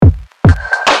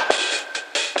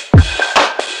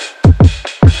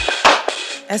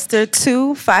Esther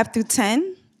 2, 5 through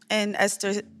 10, and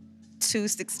Esther 2,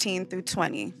 16 through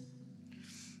 20.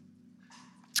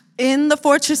 In the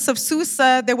fortress of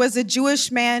Susa, there was a Jewish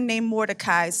man named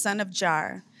Mordecai, son of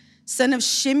Jar, son of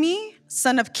Shimei,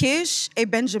 son of Kish, a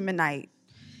Benjaminite.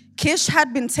 Kish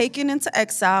had been taken into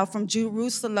exile from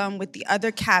Jerusalem with the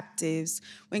other captives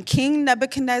when King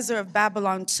Nebuchadnezzar of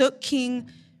Babylon took King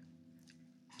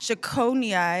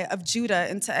Jeconiah of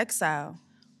Judah into exile.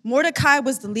 Mordecai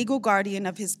was the legal guardian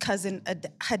of his cousin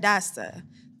Hadassah,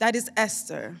 that is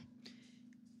Esther,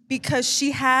 because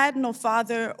she had no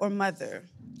father or mother.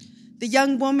 The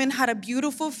young woman had a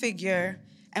beautiful figure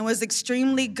and was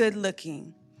extremely good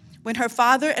looking. When her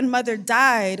father and mother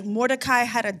died, Mordecai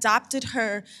had adopted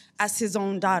her as his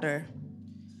own daughter.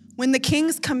 When the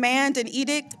king's command and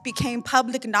edict became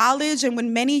public knowledge, and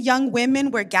when many young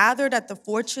women were gathered at the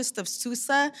fortress of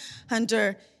Susa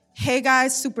under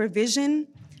Haggai's supervision,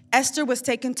 Esther was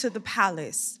taken to the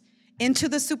palace, into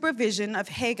the supervision of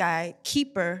Haggai,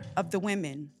 keeper of the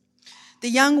women. The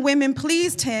young women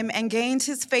pleased him and gained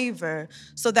his favor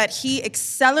so that he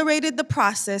accelerated the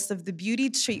process of the beauty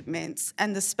treatments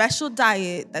and the special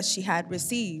diet that she had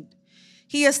received.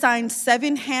 He assigned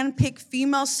 7 hand-picked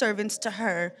female servants to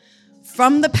her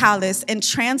from the palace and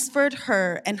transferred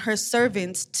her and her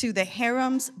servants to the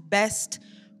harem's best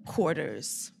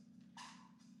quarters.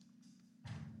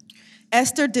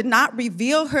 Esther did not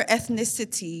reveal her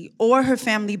ethnicity or her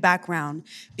family background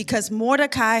because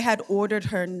Mordecai had ordered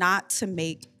her not to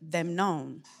make them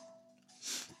known.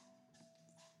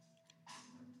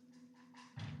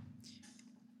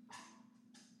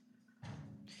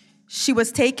 She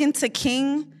was taken to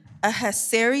King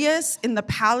Ahasuerus in the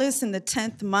palace in the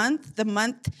 10th month, the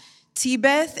month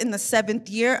Tebeth, in the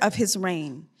 7th year of his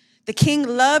reign. The king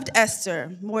loved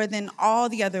Esther more than all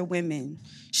the other women.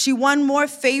 She won more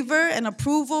favor and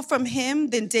approval from him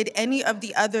than did any of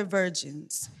the other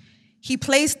virgins. He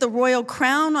placed the royal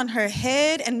crown on her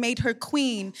head and made her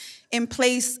queen in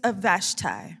place of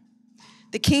Vashti.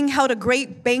 The king held a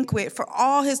great banquet for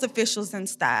all his officials and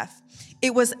staff.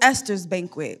 It was Esther's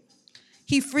banquet.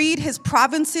 He freed his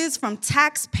provinces from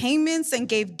tax payments and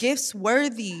gave gifts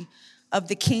worthy of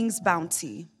the king's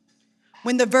bounty.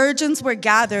 When the virgins were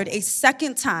gathered a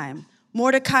second time,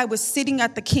 Mordecai was sitting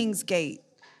at the king's gate.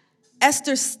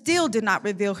 Esther still did not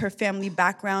reveal her family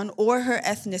background or her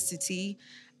ethnicity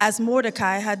as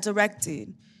Mordecai had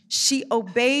directed. She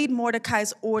obeyed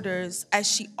Mordecai's orders as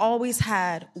she always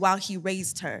had while he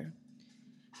raised her.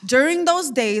 During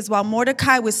those days, while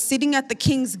Mordecai was sitting at the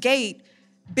king's gate,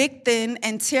 Bigthan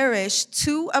and Teresh,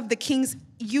 2 of the king's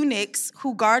eunuchs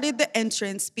who guarded the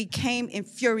entrance, became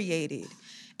infuriated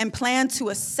and planned to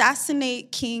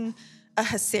assassinate King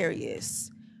Ahasuerus.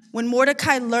 When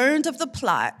Mordecai learned of the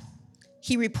plot,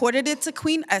 he reported it to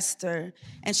Queen Esther,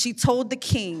 and she told the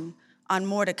king on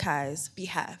Mordecai's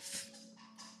behalf.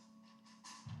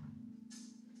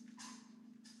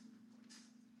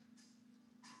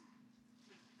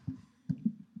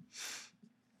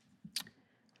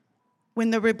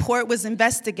 When the report was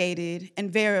investigated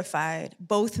and verified,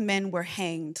 both men were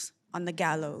hanged on the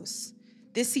gallows.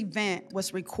 This event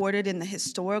was recorded in the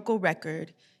historical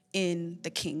record in the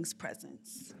king's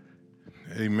presence.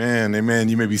 Amen, amen.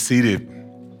 You may be seated.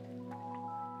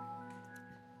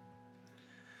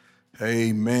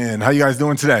 Amen. How you guys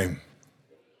doing today?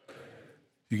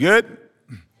 You good?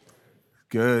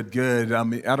 Good. I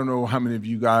don't know how many of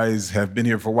you guys have been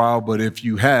here for a while, but if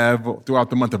you have, throughout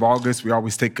the month of August, we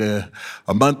always take a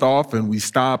month off and we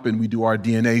stop and we do our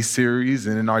DNA series.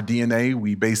 And in our DNA,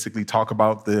 we basically talk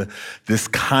about this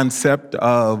concept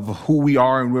of who we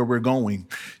are and where we're going,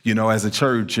 as a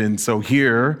church. And so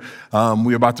here,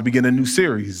 we're about to begin a new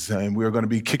series, and we're going to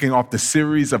be kicking off the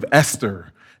series of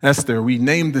Esther. We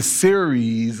named the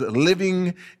series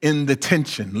Living in the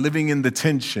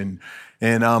Tension.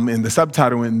 And in the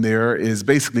subtitle in there is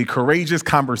basically courageous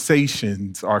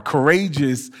conversations or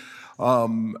courageous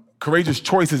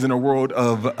choices in a world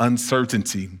of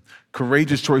uncertainty.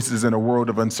 Courageous choices in a world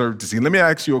of uncertainty. Let me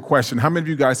ask you a question. How many of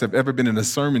you guys have ever been in a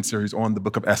sermon series on the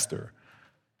book of Esther?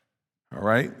 All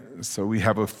right. So we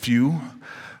have a few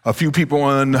people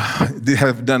that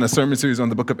have done a sermon series on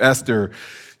the book of Esther.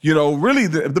 Really,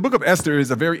 the book of Esther is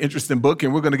a very interesting book,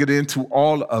 and we're going to get into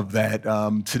all of that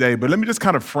today. But let me just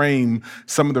kind of frame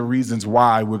some of the reasons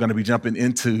why we're going to be jumping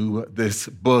into this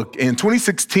book. In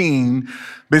 2016,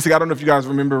 basically, I don't know if you guys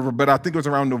remember, but I think it was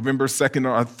around November 2nd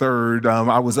or 3rd,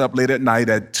 I was up late at night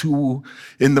at 2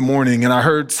 in the morning, and I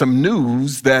heard some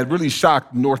news that really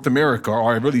shocked North America,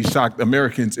 or it really shocked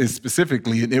Americans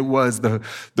specifically, and it was the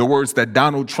words that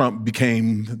Donald Trump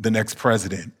became the next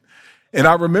president. And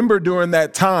I remember during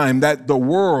that time that the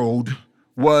world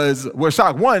were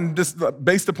shocked. One, just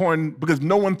based upon, because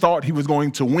no one thought he was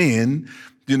going to win,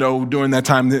 during that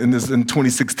time in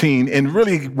 2016, and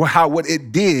really what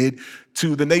it did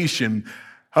to the nation.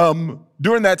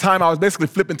 During that time, I was basically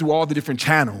flipping through all the different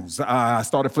channels. I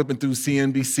started flipping through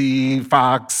CNBC,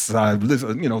 Fox,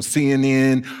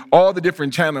 CNN, all the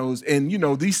different channels. And,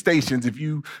 these stations, if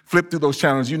you flip through those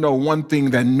channels, one thing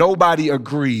that nobody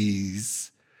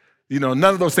agrees. None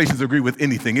of those stations agree with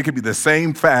anything. It could be the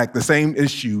same fact, the same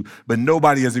issue, but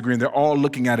nobody is agreeing. They're all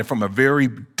looking at it from a very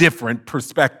different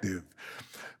perspective.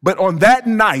 But on that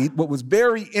night, what was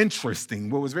very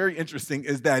interesting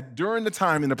is that during the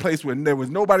time in the place where there was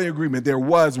nobody in agreement, there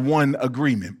was one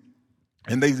agreement.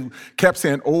 And they kept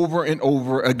saying over and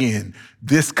over again,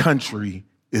 this country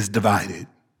is divided.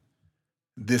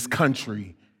 This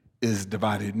country is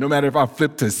divided. No matter if I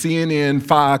flip to CNN,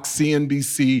 Fox,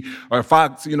 CNBC, or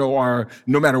Fox, or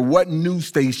no matter what news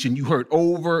station, you heard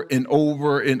over and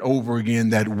over and over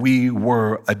again that we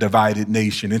were a divided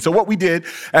nation. And so what we did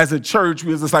as a church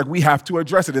was just like, we have to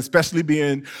address it, especially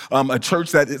being a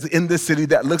church that is in the city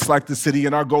that looks like the city.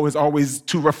 And our goal is always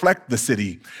to reflect the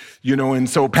city. And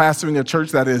so pastoring a church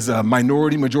that is a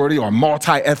minority, majority, or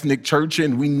multi-ethnic church,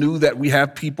 and we knew that we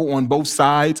have people on both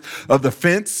sides of the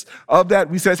fence of that,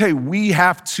 we said, hey, we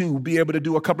have to be able to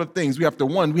do a couple of things. We have to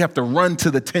run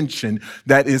to the tension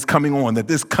that is coming on, that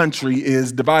this country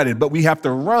is divided, but we have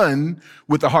to run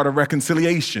with the heart of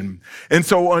reconciliation. And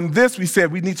so on this, we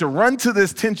said we need to run to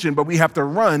this tension, but we have to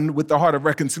run with the heart of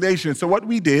reconciliation. So what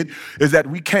we did is that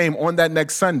we came on that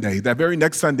very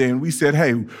next Sunday, and we said,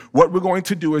 hey, what we're going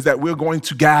to do is that we're going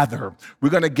to gather. We're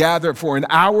going to gather for an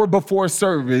hour before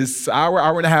service,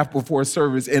 hour and a half before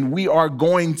service, and we are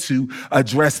going to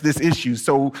address this issue.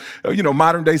 So,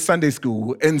 modern day Sunday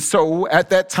school. And so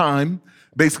at that time,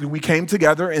 basically, we came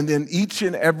together, and then each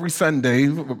and every Sunday,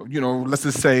 let's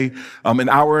just say an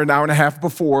hour and a half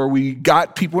before, we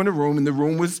got people in the room, and the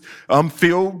room was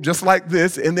filled just like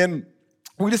this. And then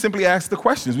we just simply asked the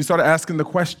questions. We started asking the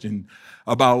question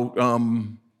about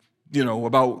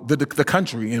about the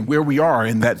country and where we are,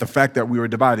 and that the fact that we were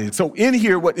divided. So in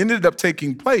here, what ended up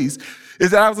taking place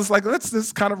is that I was just like, let's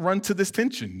just kind of run to this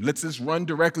tension. Let's just run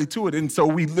directly to it. And so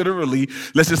we literally,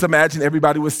 let's just imagine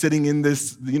everybody was sitting in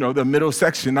this, the middle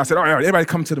section. I said, all right, everybody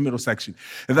come to the middle section.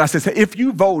 And I said, if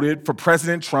you voted for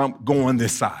President Trump, go on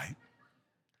this side.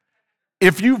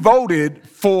 If you voted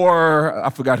for, I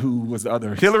forgot who was the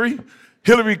other, Hillary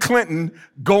Clinton,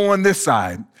 go on this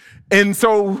side. And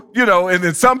so, and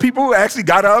then some people actually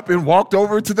got up and walked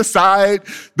over to the side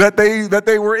that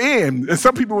they were in. And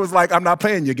some people was like, I'm not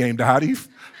playing your game, Dhati.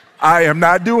 I am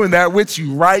not doing that with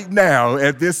you right now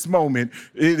at this moment.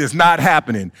 It is not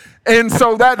happening. And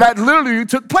so that literally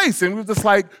took place. And we were just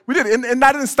like, we did it. And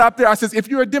I didn't stop there. I said, if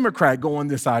you're a Democrat, go on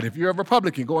this side. If you're a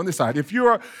Republican, go on this side.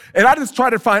 And I just tried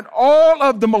to find all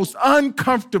of the most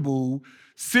uncomfortable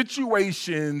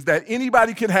situations that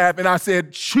anybody can have. And I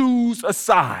said, choose a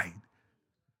side.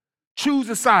 Choose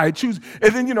a side, And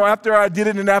then, after I did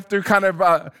it and after kind of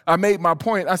I made my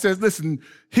point, I said, listen,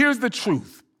 here's the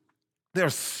truth.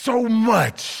 There's so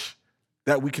much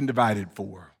that we can divide it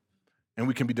for and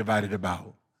we can be divided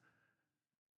about.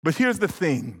 But here's the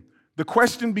thing. The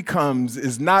question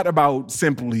is not about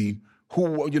simply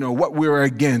what we're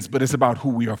against, but it's about who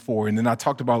we are for. And then I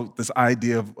talked about this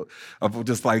idea of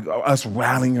just like us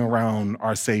rallying around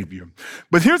our Savior.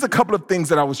 But here's a couple of things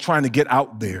that I was trying to get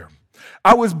out there.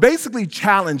 I was basically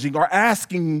challenging or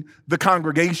asking the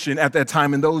congregation at that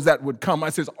time and those that would come, I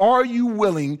says, are you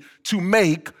willing to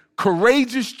make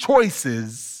courageous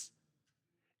choices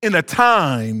in a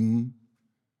time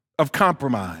of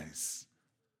compromise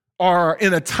or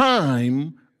in a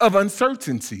time of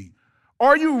uncertainty?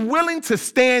 Are you willing to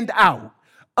stand out,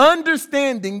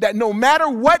 understanding that no matter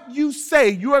what you say,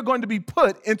 you are going to be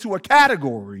put into a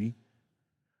category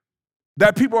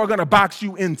that people are going to box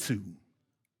you into?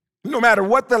 No matter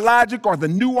what the logic or the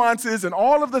nuances and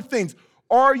all of the things,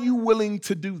 are you willing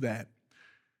to do that?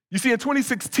 You see, in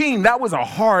 2016, that was a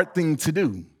hard thing to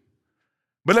do.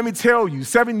 But let me tell you,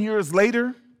 7 years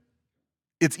later,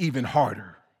 it's even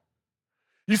harder.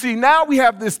 You see, now we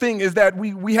have this thing is that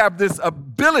we have this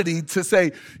ability to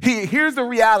say, here's the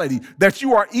reality, that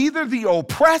you are either the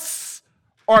oppressed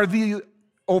or the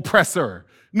oppressor.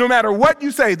 No matter what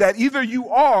you say, that either you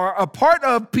are a part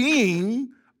of being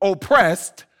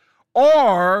oppressed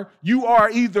or you are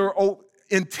either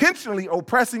intentionally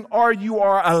oppressing or you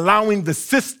are allowing the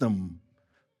system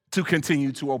to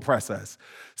continue to oppress us.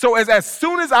 So as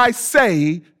soon as I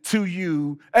say to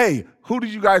you, hey, who did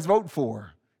you guys vote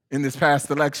for in this past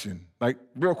election? Like,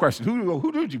 real question,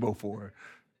 who did you vote for?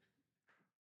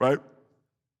 Right?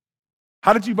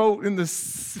 How did you vote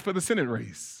for the Senate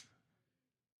race?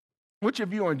 What's your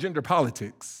view on gender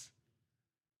politics?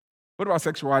 What about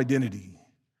sexual identity?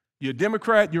 You're a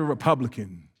Democrat, you're a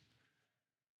Republican,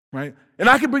 right? And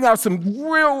I can bring out some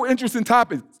real interesting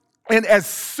topics. And as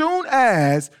soon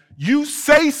as you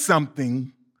say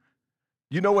something,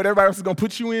 you know what everybody else is going to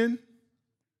put you in?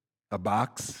 A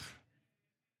box,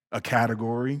 a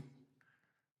category.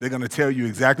 They're going to tell you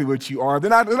exactly what you are. They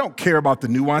don't care about the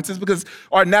nuances because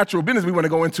our natural business, we want to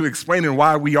go into explaining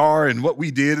why we are and what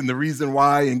we did and the reason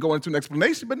why and go into an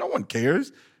explanation, but no one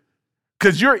cares.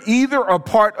 Because you're either a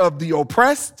part of the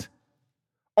oppressed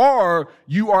or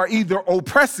you are either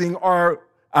oppressing or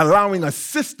allowing a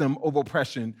system of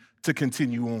oppression to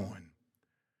continue on.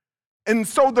 And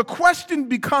so the question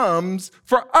becomes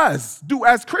for us,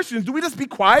 as Christians, do we just be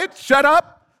quiet, shut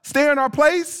up, stay in our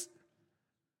place?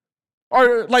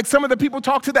 Or like some of the people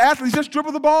talk to the athletes, just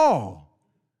dribble the ball.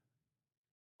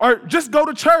 Or just go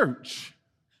to church.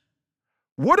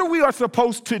 What are we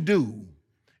supposed to do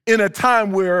in a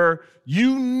time where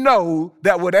you know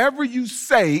that whatever you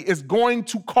say is going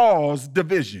to cause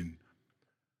division?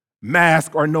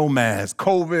 Mask or no mask,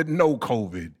 COVID, no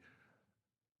COVID.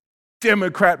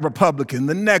 Democrat, Republican,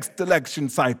 the next election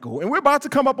cycle. And we're about to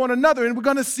come up on another, and we're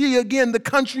going to see again the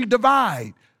country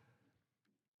divide.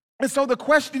 And so the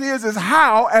question is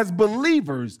how, as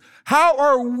believers, how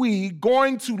are we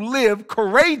going to live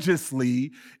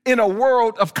courageously in a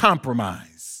world of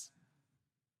compromise?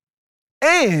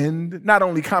 And not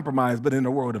only compromise, but in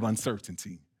a world of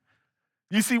uncertainty.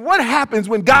 You see, what happens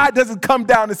when God doesn't come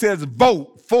down and says,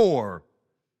 vote for,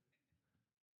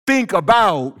 think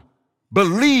about,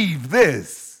 believe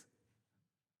this?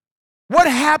 What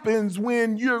happens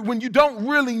when you don't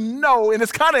really know and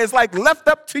it's like left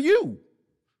up to you?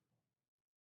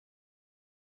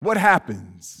 What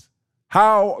happens?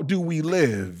 How do we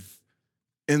live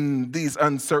in these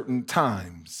uncertain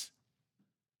times?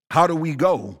 How do we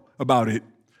go about it?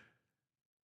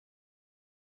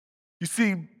 You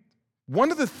see,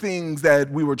 one of the things that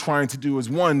we were trying to do is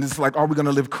are we going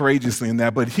to live courageously in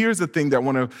that? But here's the thing that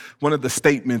one of the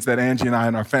statements that Angie and I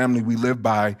and our family, we live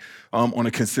by on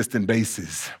a consistent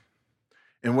basis.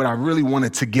 And what I really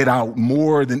wanted to get out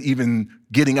more than even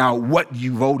getting out what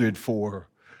you voted for,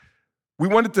 we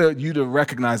wanted you to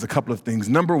recognize a couple of things.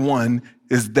 Number one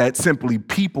is that simply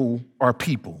people are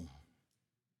people.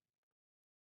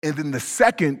 And then the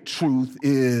second truth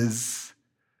is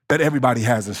that everybody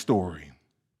has a story.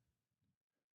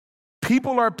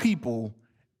 People are people,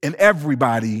 and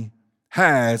everybody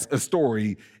has a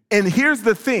story. And here's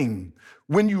the thing.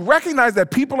 When you recognize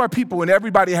that people are people and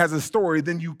everybody has a story,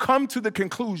 then you come to the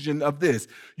conclusion of this.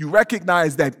 You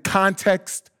recognize that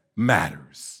context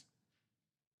matters.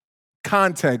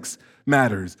 Context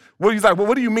matters. He's like, well,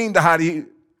 what do you mean, Dhati?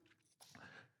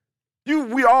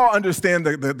 We all understand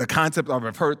the concept of,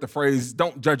 I've heard the phrase,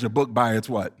 don't judge a book by its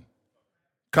what?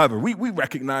 Cover. We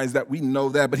recognize that, we know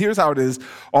that, but here's how it is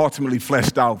ultimately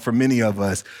fleshed out for many of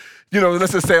us.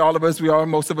 Let's just say all of us,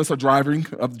 most of us are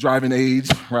of driving age,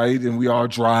 right? And we all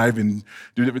drive and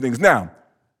do different things. Now,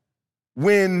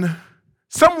 when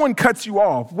someone cuts you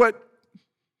off, what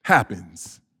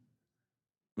happens?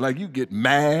 Like you get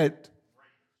mad,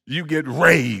 you get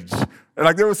rage.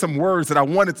 Like there were some words that I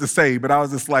wanted to say, but I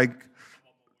was just like,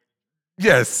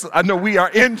 yes, I know we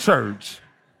are in church,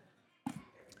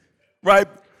 right?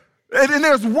 And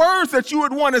there's words that you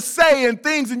would want to say and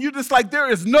things, and you're just like, there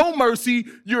is no mercy.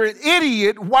 You're an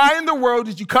idiot. Why in the world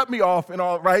did you cut me off and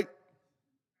all, right?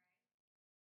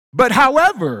 But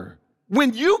however,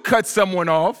 when you cut someone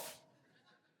off,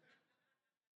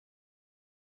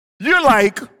 you're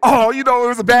like, oh, it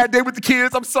was a bad day with the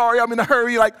kids. I'm sorry, I'm in a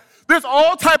hurry. Like, there's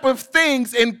all type of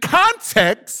things in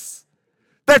context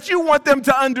that you want them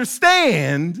to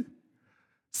understand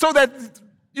so that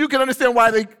you can understand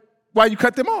why you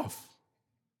cut them off,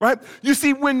 right? You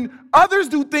see, when others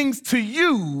do things to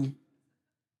you,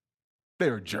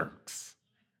 they're jerks.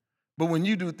 But when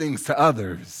you do things to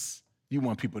others, you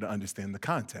want people to understand the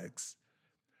context.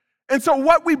 And so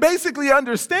what we basically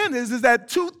understand is that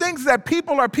two things, that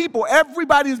people are people.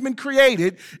 Everybody has been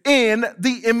created in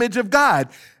the image of God.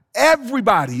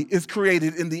 Everybody is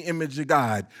created in the image of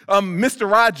God. Mr.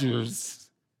 Rogers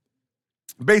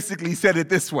basically said it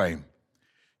this way.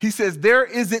 He says, there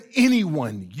isn't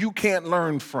anyone you can't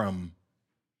learn from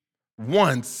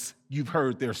once you've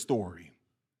heard their story.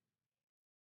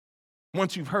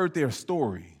 Once you've heard their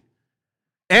story.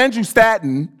 Andrew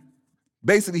Stanton,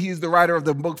 basically, he's the writer of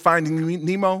the book Finding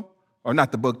Nemo, or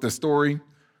not the book, the story.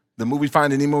 The movie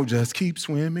Finding Nemo, just keep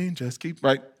swimming, just keep,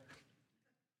 right?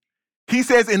 He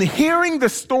says, in hearing the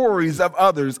stories of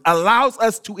others allows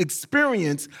us to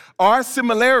experience our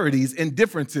similarities and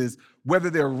differences, whether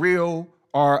they're real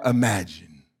or imagined.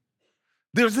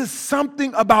 There's this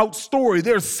something about story.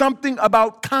 There's something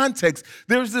about context.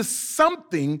 There's this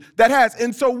something that has.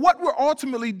 And so what we're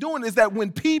ultimately doing is that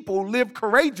when people live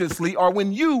courageously, or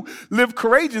when you live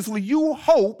courageously, you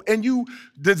hope and you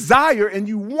desire and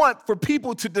you want for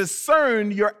people to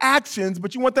discern your actions,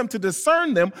 but you want them to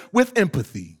discern them with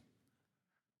empathy.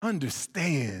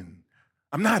 Understand,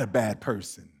 I'm not a bad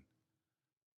person.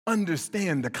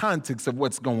 Understand the context of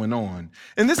what's going on.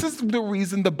 And this is the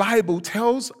reason the Bible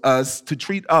tells us to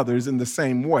treat others in the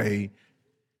same way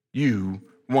you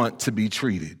want to be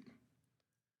treated.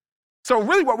 So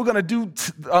really what we're going to do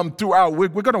throughout, we're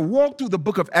going to walk through the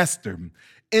book of Esther.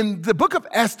 And the book of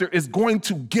Esther is going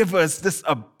to give us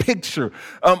a picture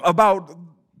about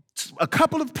a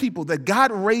couple of people that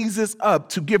God raises up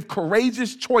to give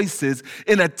courageous choices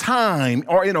in a time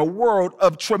or in a world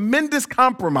of tremendous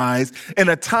compromise, in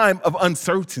a time of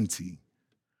uncertainty.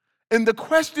 And the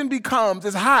question becomes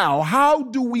is how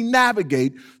do we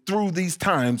navigate through these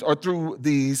times or through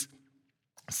these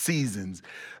seasons?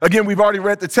 Again, we've already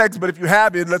read the text, but if you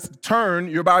have it, let's turn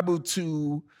your Bible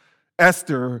to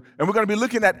Esther, and we're going to be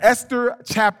looking at Esther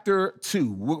chapter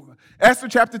 2. Esther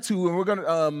chapter 2, and we're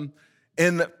going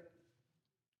to,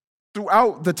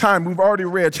 throughout the time, we've already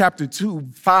read chapter 2,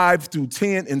 5 through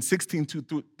 10, and 16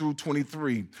 through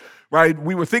 23, right?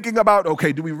 We were thinking about,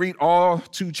 okay, do we read all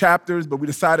 2 chapters? But we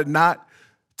decided not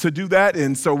to do that,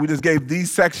 and so we just gave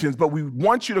these sections. But we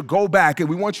want you to go back, and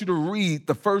we want you to read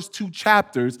the first 2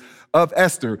 chapters of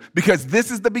Esther, because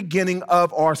this is the beginning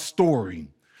of our story.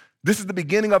 This is the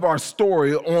beginning of our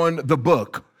story on the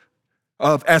book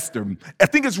of Esther. I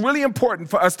think it's really important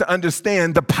for us to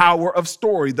understand the power of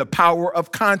story, the power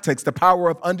of context, the power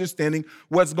of understanding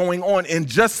what's going on. And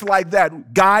just like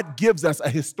that, God gives us a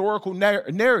historical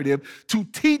narrative to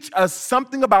teach us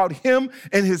something about him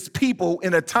and his people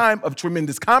in a time of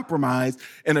tremendous compromise,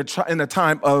 in a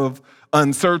time of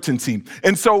uncertainty.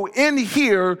 And so in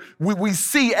here, we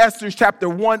see Esther chapter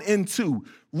 1 and 2.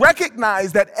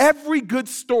 Recognize that every good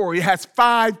story has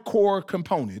 5 core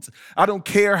components. I don't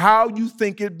care how you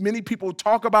think it. Many people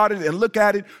talk about it and look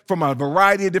at it from a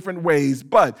variety of different ways,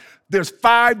 but there's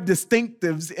 5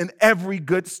 distinctives in every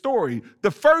good story.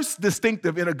 The first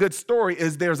distinctive in a good story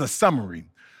is there's a summary.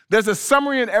 There's a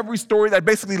summary in every story that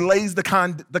basically lays the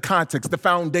context, the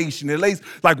foundation. It lays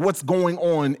like what's going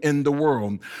on in the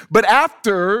world. But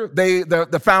after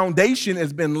the foundation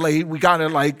has been laid, we kind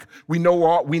of like, we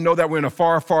know that we're in a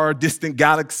far, far distant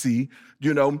galaxy,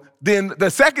 you know. Then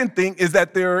the second thing is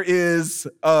that there is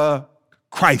a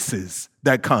crisis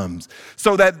that comes.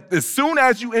 So that as soon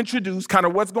as you introduce kind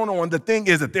of what's going on, the thing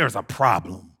is that there's a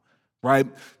problem. Right?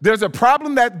 There's a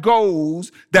problem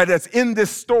that's in this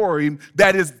story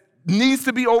that needs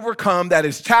to be overcome, that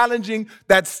is challenging.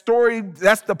 That story,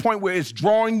 that's the point where it's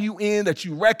drawing you in, that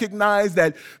you recognize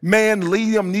that, man,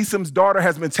 Liam Neeson's daughter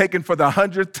has been taken for the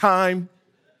 100th time,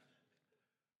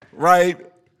 right?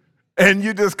 And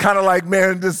you just kind of like,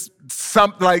 man, just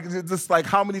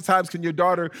how many times can your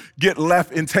daughter get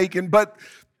left and taken? But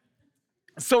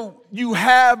so you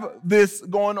have this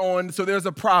going on, so there's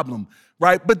a problem.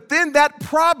 Right? But then that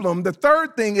problem, the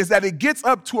third thing is that it gets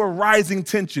up to a rising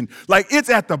tension. Like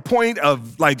it's at the point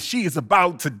of like she is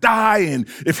about to die, and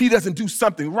if he doesn't do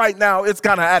something right now, it's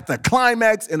kind of at the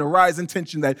climax and a rising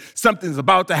tension that something's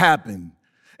about to happen.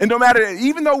 And no matter,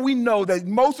 even though we know that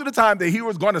most of the time the hero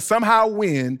is going to somehow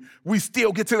win, we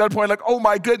still get to that point like, oh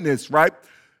my goodness, right?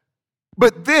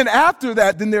 But then after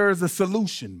that, then there is a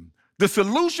solution. The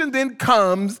solution then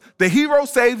comes, the hero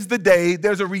saves the day.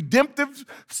 There's a redemptive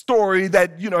story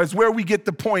that, is where we get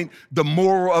the point, the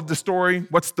moral of the story.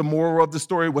 What's the moral of the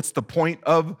story? What's the point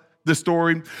of the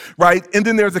story, right? And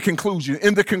then there's a conclusion.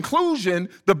 In the conclusion,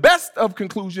 the best of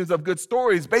conclusions of good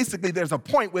stories, basically there's a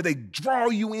point where they draw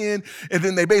you in and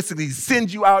then they basically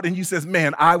send you out and you says,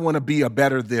 man, I want to be a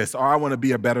better this, or I want to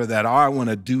be a better that, or I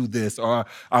want to do this, or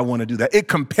I want to do that. It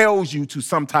compels you to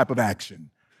some type of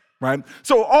action. Right?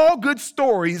 So all good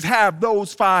stories have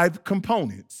those 5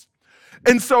 components.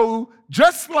 And so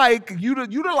just like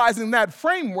utilizing that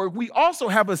framework, we also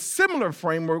have a similar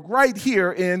framework right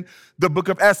here in the book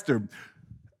of Esther.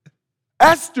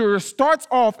 Esther starts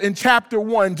off in chapter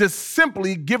 1 just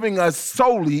simply giving us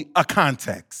solely a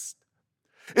context.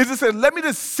 It just said, let me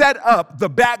just set up the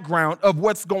background of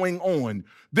what's going on.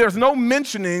 There's no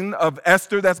mentioning of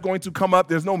Esther that's going to come up.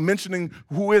 There's no mentioning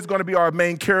who is going to be our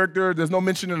main character. There's no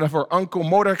mentioning of her uncle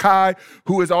Mordecai,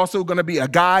 who is also going to be a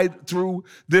guide through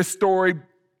this story.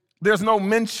 There's no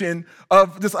mention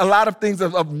of just a lot of things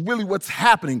of really what's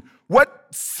happening. what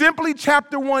simply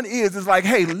chapter 1 is like,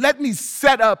 hey, let me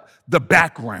set up the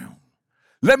background.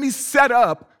 Let me set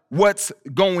up what's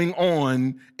going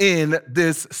on in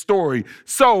this story.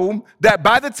 So that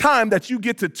by the time that you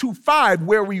get to 2:5,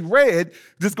 where we read,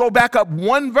 just go back up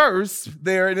one verse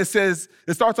there, and it says,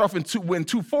 it starts off in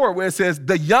 2:4, where it says,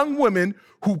 the young woman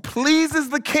who pleases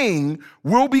the king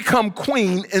will become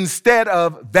queen instead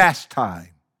of Vashti.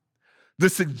 The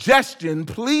suggestion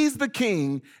pleased the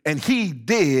king, and he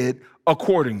did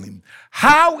accordingly.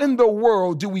 How in the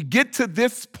world do we get to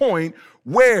this point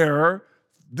where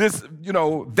this,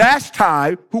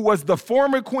 Vashti, who was the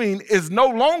former queen, is no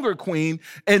longer queen,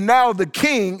 and now the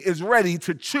king is ready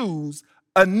to choose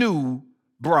a new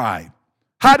bride?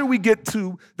 How do we get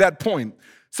to that point?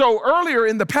 So earlier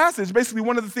in the passage, basically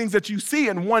one of the things that you see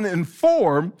in 1 and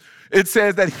 4, it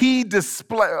says that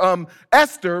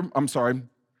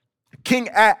King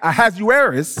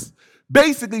Ahasuerus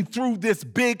basically threw this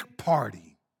big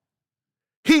party.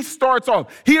 He starts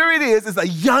off, here it is a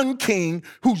young king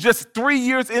who's just 3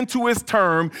 years into his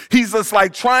term. He's just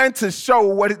like trying to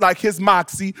show his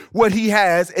moxie, what he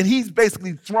has, and he's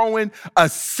basically throwing a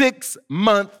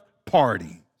 6-month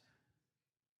party.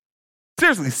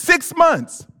 Seriously, 6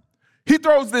 months. He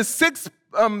throws this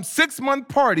 6-month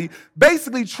party,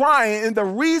 basically trying, and the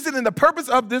reason and the purpose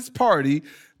of this party,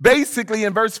 basically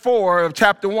in verse 4 of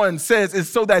chapter 1 says, is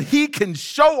so that he can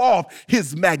show off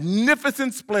his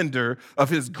magnificent splendor of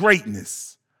his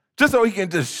greatness. Just so he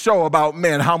can just show about,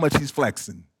 man, how much he's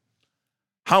flexing,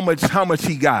 how much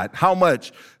he got, how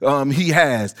much he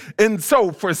has. And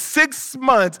so for 6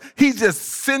 months, he's just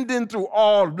sending through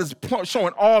all this,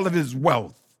 showing all of his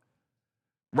wealth.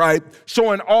 Right?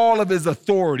 Showing all of his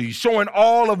authority, showing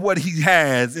all of what he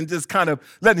has, and just kind of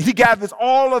he gathers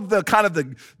all of the kind of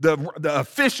the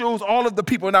officials, all of the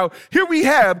people. Now, here we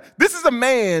have, this is a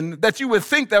man that you would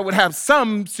think that would have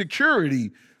some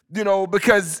security,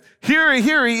 because here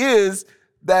he is,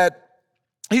 that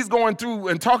he's going through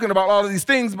and talking about all of these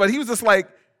things, but he was just like,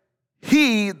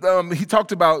 he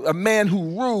talked about a man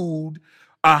who ruled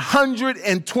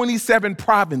 127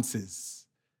 provinces.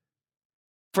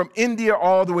 From India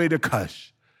all the way to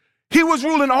Kush. He was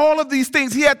ruling all of these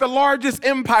things. He had the largest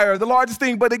empire, the largest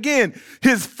thing. But again,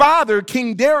 his father,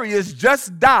 King Darius,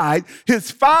 just died. His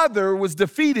father was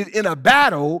defeated in a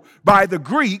battle by the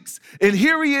Greeks. And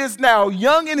here he is now,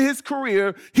 young in his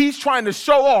career. He's trying to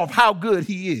show off how good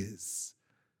he is,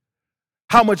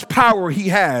 how much power he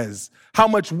has, how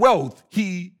much wealth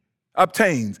he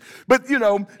obtains. But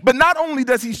not only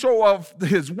does he show off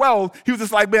his wealth, he was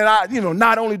just like, man,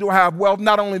 not only do I have wealth,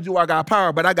 not only do I got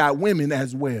power, but I got women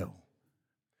as well.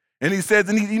 And he says,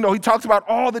 and he talks about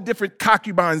all the different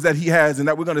concubines that he has and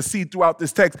that we're going to see throughout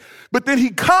this text. But then he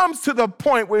comes to the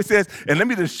point where he says, and let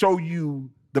me just show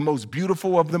you the most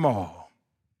beautiful of them all,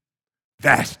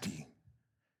 Vashti.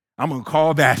 I'm going to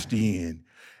call Vashti in.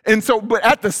 And so, but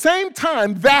at the same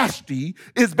time, Vashti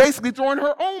is basically throwing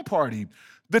her own party.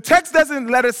 The text doesn't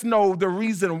let us know the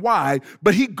reason why,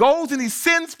 but he goes and he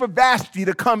sends for Vashti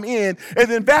to come in, and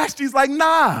then Vashti's like,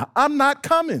 nah, I'm not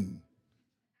coming.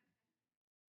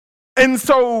 And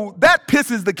so that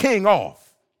pisses the king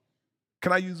off.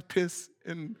 Can I use piss?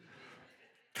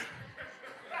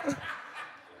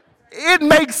 It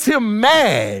makes him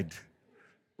mad,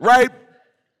 right?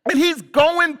 And he's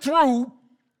going through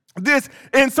this,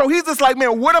 and so he's just like,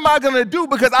 man, what am I going to do?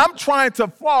 Because I'm trying to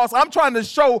floss. I'm trying to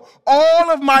show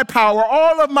all of my power,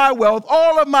 all of my wealth,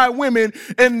 all of my women,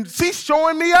 and she's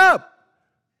showing me up.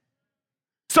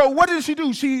 So what does she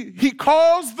do? He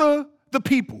calls the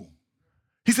people.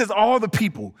 He says, all the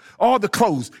people, all the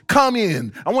clothes, come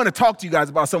in. I want to talk to you guys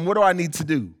about something. What do I need to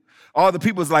do? All the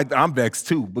people's like, I'm vexed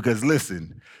too, because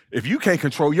listen, if you can't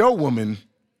control your woman,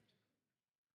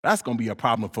 that's going to be a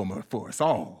problem for us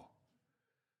all.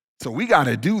 So we got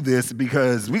to do this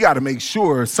because we got to make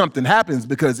sure something happens,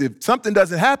 because if something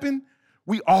doesn't happen,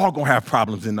 we all going to have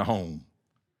problems in the home.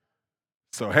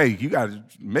 So, hey, you got to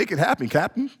make it happen,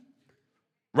 Captain.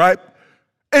 Right?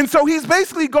 And so he's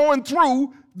basically going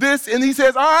through this, and he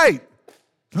says, all right,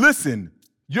 listen,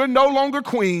 you're no longer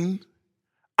queen.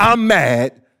 I'm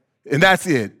mad, and that's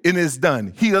it. And it's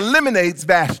done. He eliminates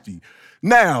Vashti.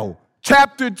 Now,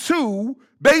 chapter 2,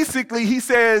 basically he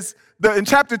says, in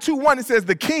chapter 2:1, it says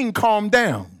the king calmed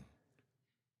down.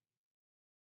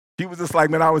 He was just like,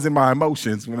 man, I was in my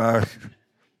emotions when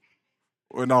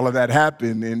all of that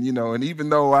happened. And, and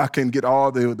even though I can get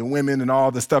all the women and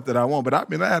all the stuff that I want, but I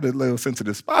had a little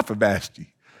sensitive spot for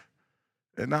Vashti.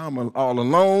 And now I'm all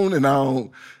alone, and I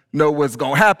don't know what's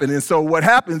going to happen. And so what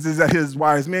happens is that his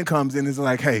wise men comes in and is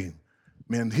like, hey,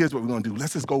 man, here's what we're going to do.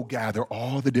 Let's just go gather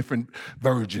all the different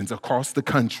virgins across the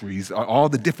countries, all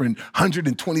the different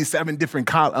 127 different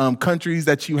countries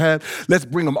that you have. Let's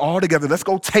bring them all together. Let's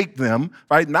go take them,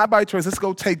 right? Not by choice. Let's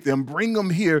go take them, bring them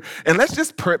here, and let's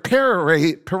just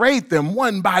parade them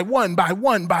one by one by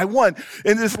one by one.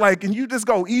 And it's like, and you just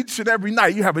go each and every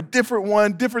night. You have a different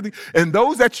one, different, and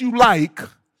those that you like,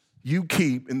 you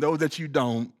keep, and those that you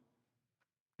don't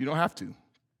have to.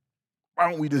 Why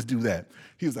don't we just do that?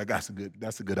 He was like, that's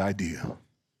a good idea.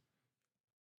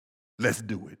 Let's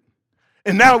do it.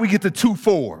 And now we get to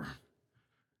 2:4.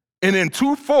 And in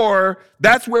 2:4,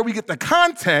 that's where we get the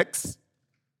context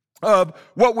of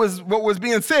what was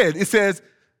being said. It says,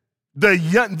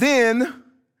 then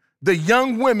the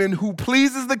young woman who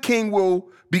pleases the king will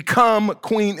become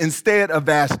queen instead of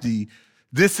Vashti.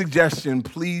 This suggestion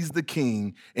pleased the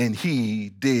king, and he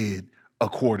did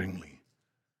accordingly.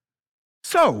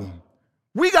 So,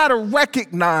 we got to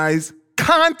recognize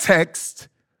context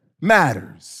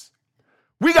matters.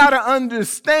 We got to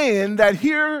understand that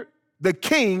here, the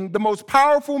king, the most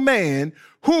powerful man,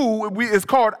 who is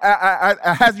called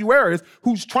Ahasuerus,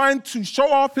 who's trying to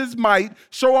show off his might,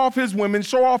 show off his women,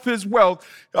 show off his wealth.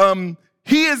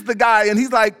 He is the guy, and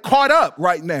he's like caught up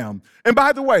right now. And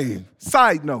by the way,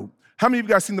 side note, how many of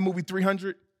you guys seen the movie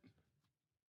 300?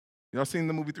 Y'all seen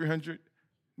the movie 300?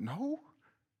 No?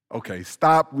 Okay,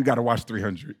 stop. We got to watch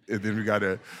 300. And then we got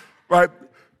to, right?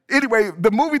 Anyway, the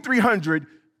movie 300,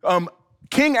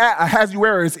 King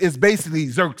Ahasuerus is basically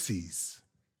Xerxes.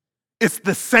 It's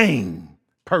the same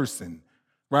person,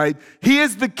 right? He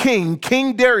is the king.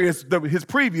 King Darius, his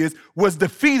previous, was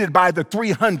defeated by the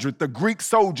 300, the Greek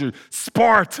soldier,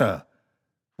 Sparta,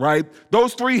 right?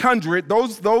 Those 300,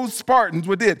 those Spartans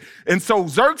were dead. And so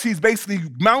Xerxes basically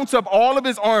mounts up all of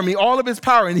his army, all of his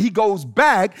power, and he goes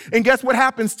back, and guess what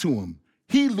happens to him?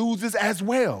 He loses as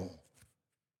well.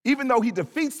 Even though he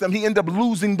defeats them, he ends up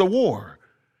losing the war.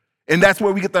 And that's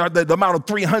where we get the amount of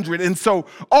 300. And so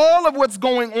all of what's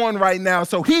going on right now,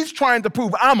 so he's trying to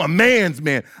prove, I'm a man's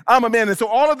man. I'm a man. And so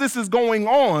all of this is going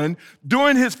on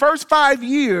during his first 5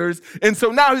 years. And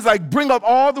so now he's like, bring up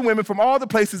all the women from all the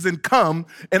places and come,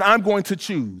 and I'm going to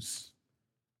choose.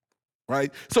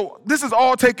 Right? So this is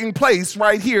all taking place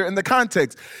right here in the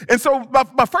context. And so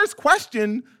my first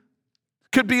question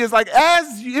could be is like,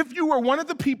 as if you were one of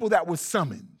the people that was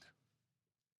summoned,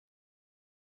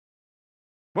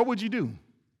 what would you do?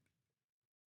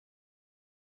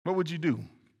 What would you do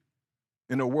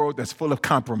in a world that's full of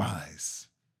compromise?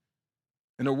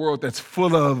 In a world that's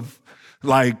full of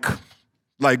like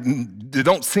it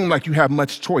don't seem like you have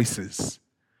much choices.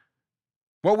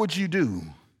 What would you do?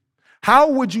 How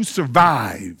would you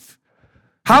survive?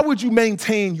 How would you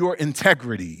maintain your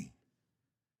integrity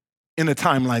in a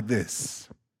time like this?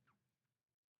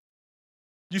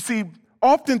 You see,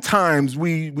 oftentimes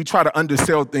we try to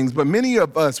undersell things, but many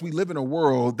of us, we live in a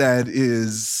world that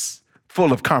is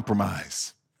full of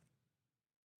compromise.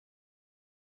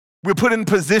 We're put in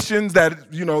positions that,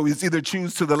 is either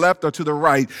choose to the left or to the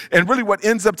right. And really what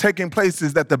ends up taking place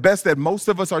is that the best that most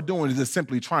of us are doing is just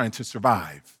simply trying to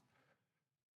survive.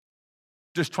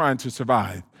 Just trying to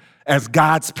survive as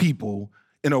God's people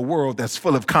in a world that's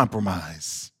full of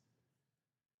compromise.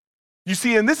 You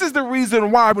see, and this is the reason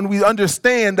why when we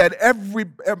understand that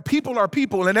people are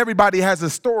people and everybody has a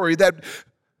story, that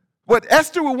what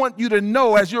Esther will want you to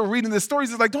know as you're reading the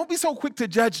stories is like, don't be so quick to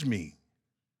judge me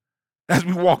as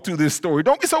we walk through this story.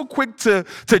 Don't be so quick to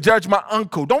judge my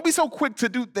uncle. Don't be so quick to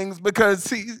do things because,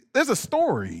 see, there's a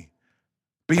story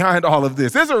behind all of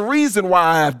this. There's a reason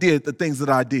why I did the things that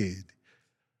I did.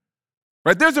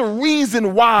 Right? There's a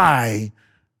reason why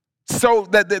so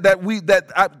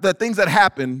that things that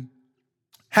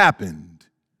happened,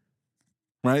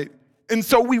 right? And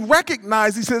so we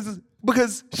recognize, he says,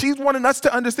 because she's wanting us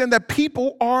to understand that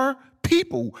people are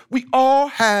people. We all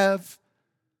have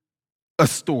a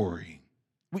story.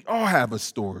 We all have a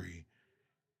story.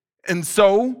 And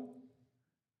so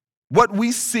what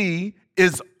we see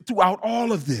is throughout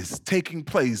all of this taking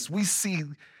place, we see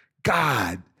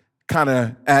God kind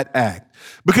of at act.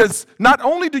 Because not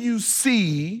only do you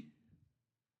see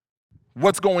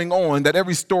what's going on, that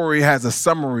every story has a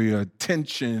summary, a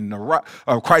tension,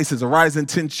 a crisis, a rising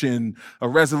tension, a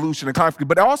resolution, a conflict.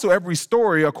 But also every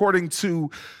story, according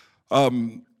to, I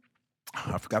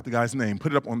forgot the guy's name,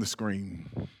 put it up on the screen.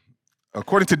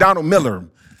 According to Donald Miller,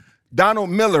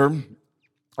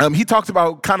 he talks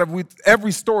about kind of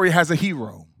every story has a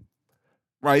hero,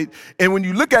 right? And when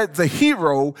you look at the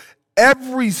hero,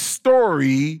 every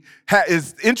story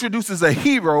introduces a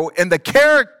hero, and that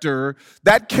character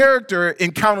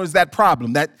encounters that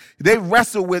problem, that they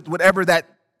wrestle with whatever that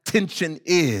tension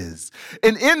is.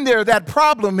 And in there, that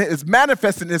problem is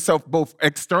manifesting itself both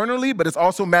externally, but it's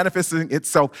also manifesting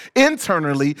itself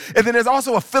internally. And then there's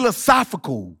also a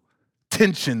philosophical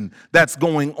tension that's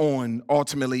going on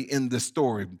ultimately in the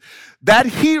story. That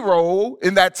hero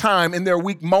in that time, in their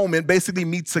weak moment, basically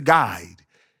meets a guide.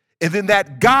 And then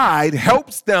that guide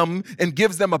helps them and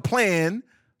gives them a plan,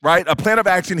 right? A plan of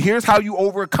action. Here's how you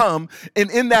overcome.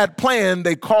 And in that plan,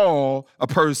 they call a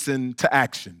person to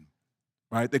action,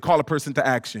 right? They call a person to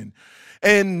action.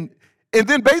 And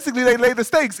then basically they lay the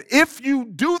stakes. If you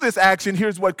do this action,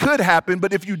 here's what could happen.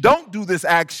 But if you don't do this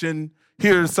action,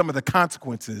 here's some of the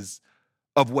consequences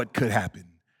of what could happen.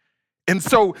 And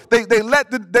so they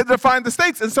define the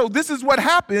stakes. And so this is what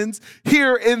happens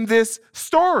here in this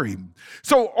story.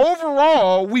 So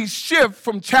overall, we shift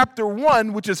from chapter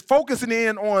 1, which is focusing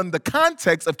in on the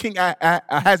context of King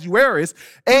Ahasuerus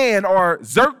and or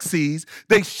Xerxes.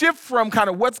 They shift from kind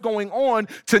of what's going on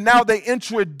to now they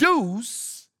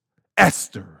introduce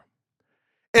Esther.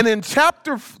 And in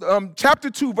chapter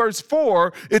 2, verse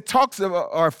 4, it talks about,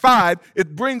 or 5,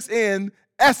 it brings in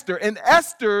Esther. And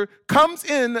Esther comes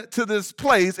into this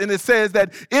place, and it says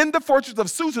that in the fortress of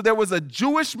Susa, there was a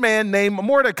Jewish man named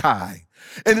Mordecai.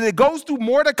 And then it goes through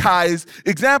Mordecai's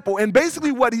example. And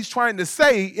basically what he's trying to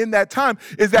say in that time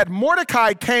is that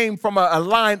Mordecai came from a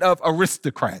line of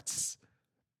aristocrats,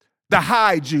 the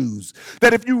high Jews.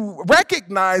 That if you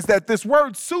recognize that this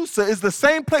word Susa is the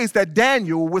same place that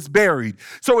Daniel was buried.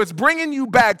 So it's bringing you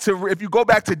back to, if you go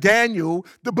back to Daniel,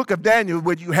 the book of Daniel,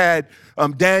 where you had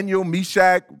Daniel,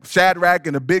 Meshach, Shadrach,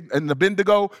 and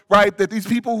Abednego, right? That these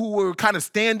people who were kind of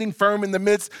standing firm in the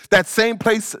midst, that same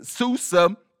place,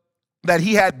 Susa, that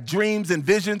he had dreams and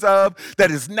visions of,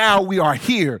 that is now we are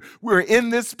here. We're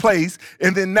in this place,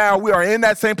 and then now we are in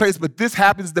that same place, but this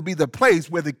happens to be the place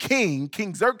where the King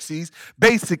Xerxes,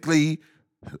 basically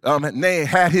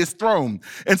had his throne.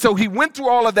 And so he went through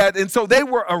all of that, and so they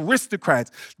were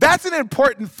aristocrats. That's an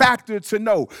important factor to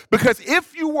know, because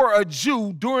if you were a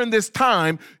Jew during this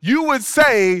time, you would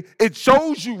say it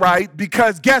shows you right,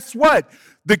 because guess what?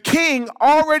 The king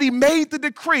already made the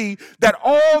decree that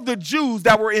all the Jews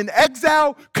that were in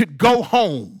exile could go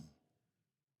home.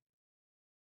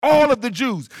 All of the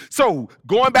Jews. So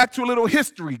going back to a little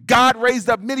history, God raised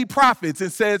up many prophets.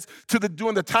 It says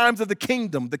during the times of the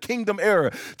kingdom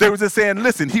era, there was a saying,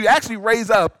 listen, he actually raised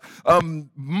up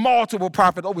multiple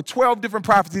prophets, over 12 different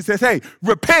prophets. He says, hey,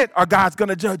 repent or God's going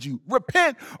to judge you.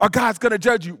 Repent or God's going to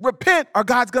judge you. Repent or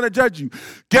God's going to judge you.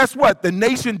 Guess what? The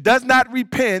nation does not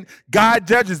repent. God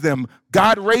judges them.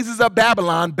 God raises up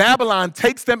Babylon. Babylon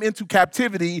takes them into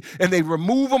captivity, and they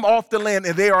remove them off the land,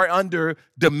 and they are under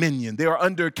dominion. They are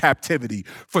under captivity.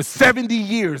 For 70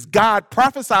 years, God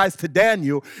prophesies to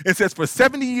Daniel and says, for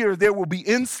 70 years, they will be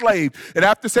enslaved. And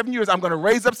after 7 years, I'm going to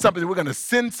raise up something. We're going to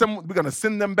send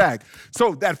them back.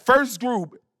 So that first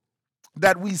group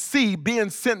that we see being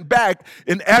sent back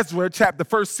in Ezra, the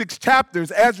first 6 chapters,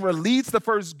 Ezra leads the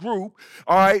first group,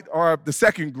 all right, or the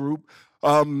second group,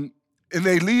 and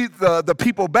they lead the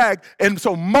people back. And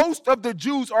so most of the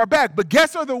Jews are back. But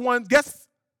guess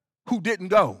who didn't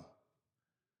go?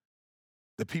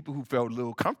 The people who felt a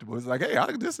little comfortable. It's like, hey,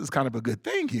 this is kind of a good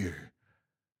thing here.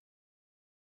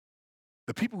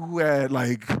 The people who had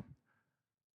like,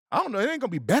 I don't know, it ain't going to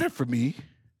be better for me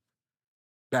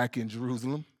back in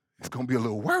Jerusalem. It's going to be a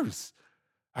little worse.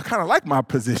 I kind of like my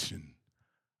position.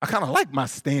 I kind of like my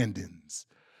standings.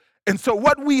 And so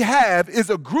what we have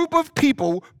is a group of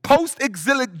people,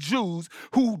 post-exilic Jews,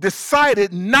 who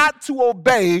decided not to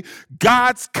obey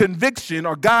God's conviction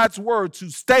or God's word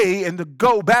to stay and to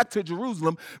go back to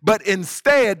Jerusalem, but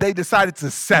instead they decided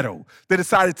to settle. They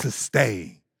decided to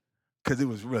stay because it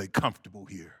was really comfortable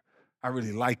here. I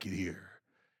really like it here.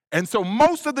 And so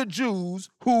most of the Jews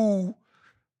who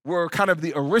were kind of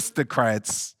the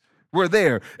aristocrats were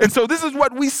there. And so this is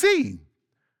what we see.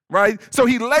 Right? So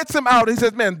he lets him out. He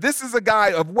says, man, this is a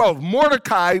guy of wealth.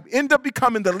 Mordecai ended up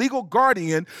becoming the legal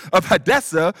guardian of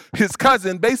Hadassah, his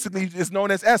cousin, basically is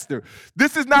known as Esther.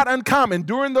 This is not uncommon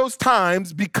during those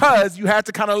times because you had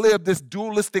to kind of live this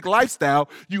dualistic lifestyle.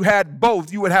 You had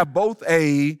both. You would have both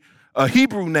a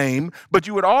Hebrew name, but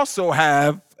you would also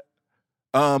have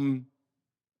a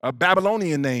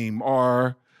Babylonian name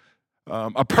or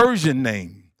a Persian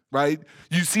name. Right?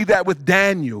 You see that with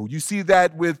Daniel. You see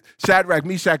that with Shadrach,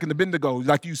 Meshach, and Abednego.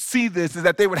 Like you see this is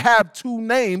that they would have 2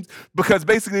 names because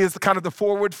basically it's kind of the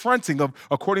forward fronting of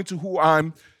according to who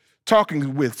I'm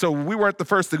talking with. So we weren't the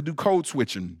first to do code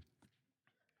switching.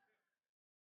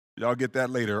 Y'all get that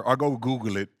later. I'll go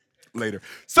Google it later.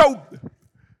 So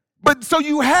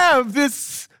you have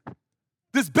this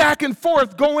back and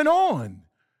forth going on.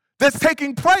 that's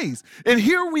taking place. And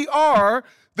here we are,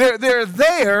 they're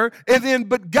there, and then,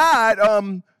 but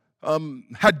God,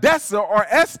 Hadassah or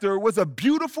Esther was a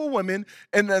beautiful woman,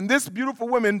 and then this beautiful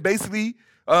woman basically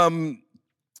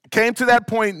came to that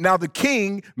point. Now the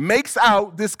king makes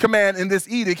out this command in this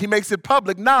edict. He makes it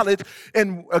public knowledge.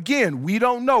 And again, we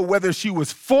don't know whether she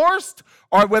was forced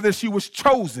or whether she was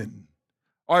chosen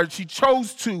or she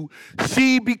chose to.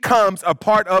 She becomes a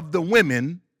part of the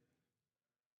women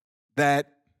that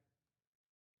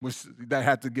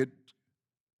had to get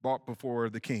brought before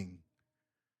the king,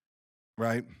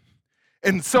 right?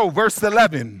 And so verse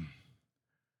 11,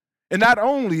 and not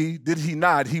only did he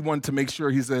not, he wanted to make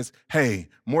sure, he says, hey,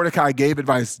 Mordecai gave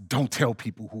advice, don't tell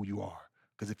people who you are.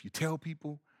 Because if you tell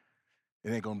people,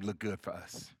 it ain't going to look good for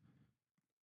us.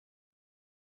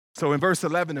 So in verse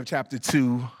 11 of chapter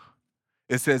 2,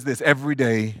 it says this: every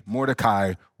day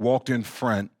Mordecai walked in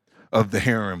front of the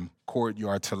harem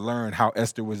courtyard to learn how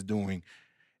Esther was doing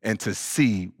and to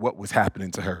see what was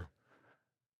happening to her.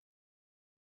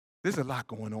 There's a lot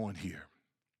going on here.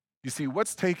 You see,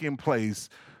 what's taking place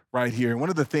right here, and one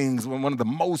of the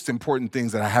most important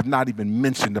things that I have not even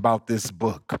mentioned about this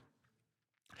book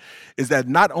is that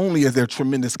not only is there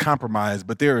tremendous compromise,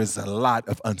 but there is a lot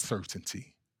of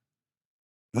uncertainty.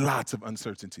 Lots of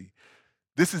uncertainty.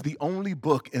 This is the only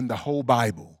book in the whole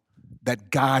Bible that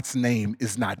God's name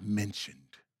is not mentioned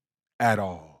at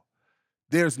all.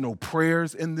 There's no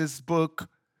prayers in this book.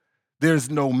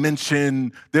 There's no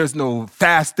mention, there's no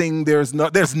fasting, there's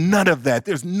none of that.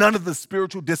 There's none of the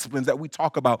spiritual disciplines that we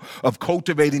talk about of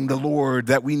cultivating the Lord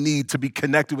that we need to be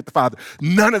connected with the Father.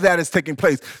 None of that is taking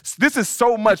place. This is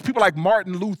so much. People like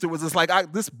Martin Luther was just like,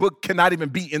 this book cannot even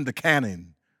be in the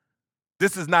canon.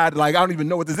 This is not like, I don't even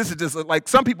know what this is just like,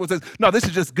 some people say, no, this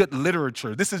is just good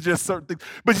literature. This is just certain things.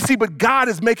 But you see, but God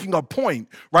is making a point,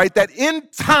 right? That in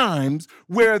times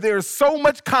where there's so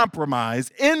much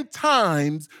compromise, in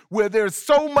times where there's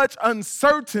so much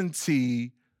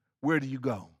uncertainty, where do you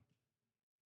go?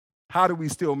 How do we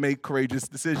still make courageous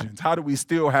decisions? How do we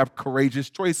still have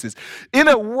courageous choices? In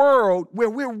a world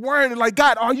where we're worrying, like,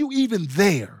 God, are you even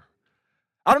there?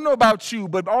 I don't know about you,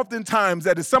 but oftentimes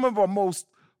that is some of our most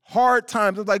hard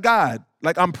times. It's like, God,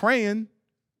 like, I'm praying,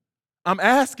 I'm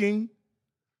asking,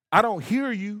 I don't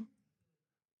hear you.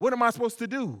 What am I supposed to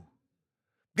do?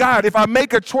 God, if I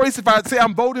make a choice, if I say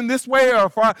I'm voting this way, or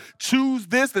if I choose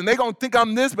this, then they're going to think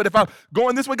I'm this. But if I'm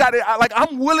going this way, God,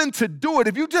 I'm willing to do it.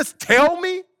 If you just tell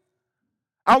me,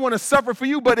 I want to suffer for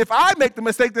you. But if I make the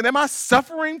mistake, then am I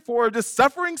suffering for just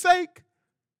suffering's sake?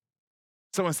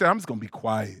 Someone said, I'm just going to be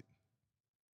quiet.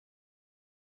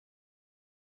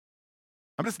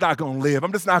 I'm just not going to live.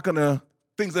 I'm just not going to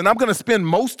things, and I'm going to spend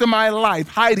most of my life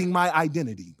hiding my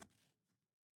identity.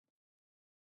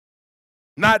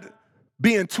 Not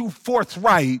being too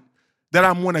forthright that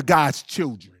I'm one of God's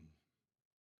children.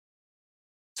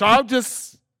 So I'll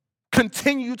just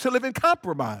continue to live in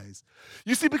compromise.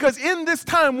 You see, because in this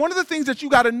time, one of the things that you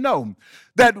got to know,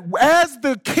 that as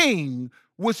the king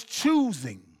was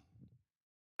choosing,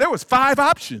 there was 5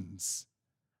 options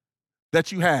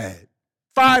that you had.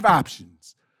 5 options.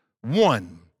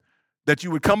 1, that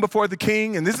you would come before the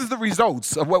king, and this is the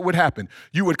results of what would happen.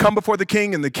 You would come before the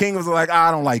king, and the king was like, I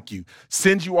don't like you,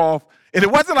 send you off. And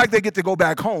it wasn't like they get to go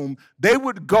back home. They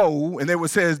would go, and they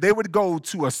would go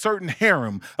to a certain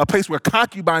harem, a place where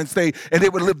concubines stay, and they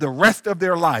would live the rest of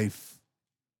their life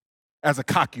as a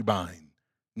concubine,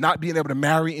 not being able to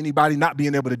marry anybody, not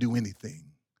being able to do anything,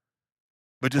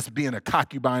 but just being a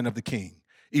concubine of the king,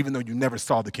 even though you never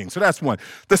saw the king. So that's one.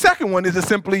 The second one is just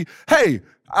simply, hey,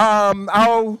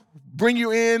 I'll bring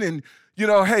you in and,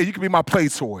 hey, you can be my play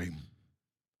toy.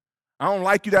 I don't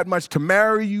like you that much to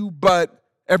marry you, but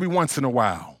every once in a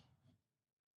while.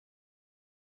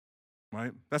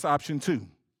 Right? That's option 2.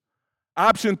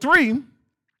 Option 3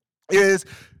 is,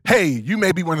 hey, you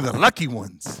may be one of the lucky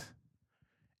ones.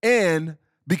 And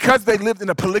because they lived in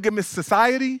a polygamous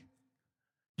society,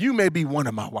 you may be one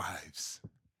of my wives.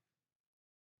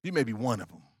 You may be one of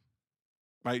them,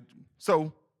 right?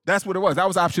 So that's what it was. That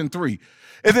was option 3.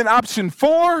 And then option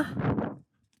 4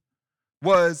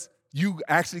 was you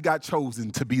actually got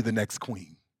chosen to be the next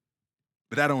queen.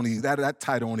 But that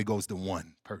title only goes to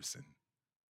one person.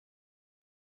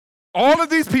 All of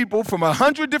these people from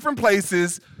 100 different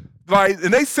places, right?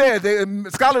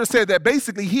 And scholars said that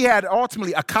basically he had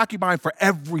ultimately a concubine for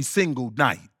every single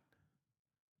night.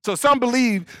 So some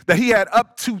believe that he had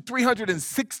up to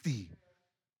 360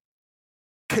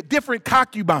 different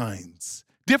concubines,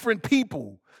 different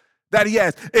people that he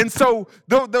has. And so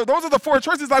those are the 4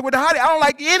 choices. Like with Dhati, I don't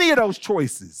like any of those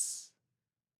choices.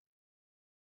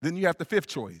 Then you have the 5th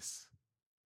choice,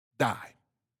 die.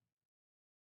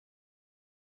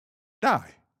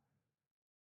 Die.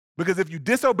 Because if you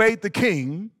disobeyed the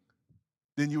king,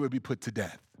 then you would be put to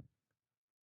death.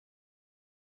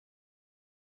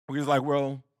 We're just like,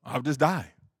 well, I'll just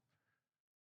die.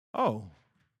 Oh,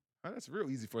 that's real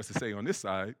easy for us to say on this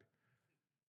side.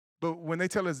 But when they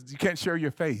tell us you can't share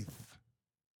your faith,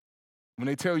 when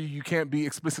they tell you you can't be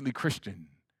explicitly Christian,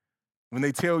 when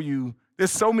they tell you,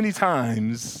 there's so many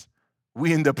times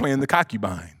we end up playing the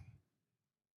concubine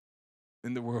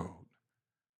in the world,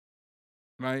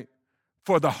 right?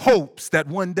 For the hopes that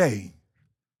one day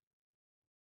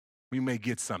we may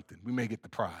get something, we may get the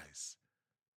prize.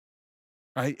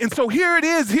 Right? And so here it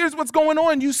is. Here's what's going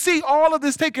on. You see all of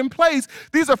this taking place.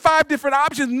 These are 5 different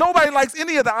options. Nobody likes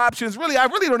any of the options. Really, I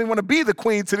really don't even want to be the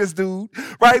queen to this dude,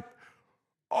 right?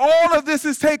 All of this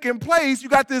is taking place. You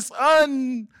got this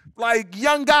young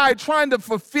guy trying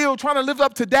to live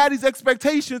up to daddy's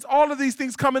expectations. All of these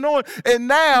things coming on. And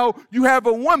now you have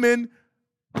a woman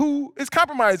who is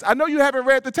compromised. I know you haven't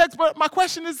read the text, but my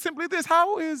question is simply this.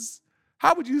 How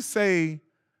would you say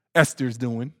Esther's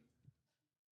doing?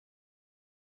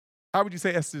 How would you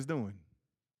say Esther's doing?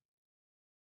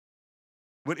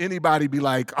 Would anybody be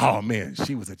like, oh man,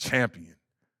 she was a champion.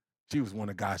 She was one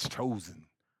of God's chosen.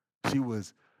 She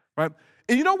was, right?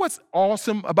 And you know what's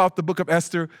awesome about the book of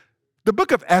Esther? The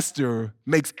book of Esther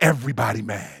makes everybody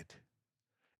mad.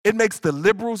 It makes the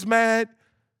liberals mad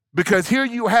because here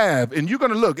you have, and you're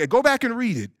going to look, and go back and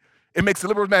read it. It makes the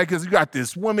liberals mad because you got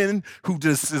this woman who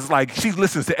just is like, she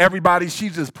listens to everybody.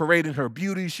 She's just parading her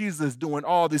beauty. She's just doing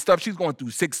all this stuff. She's going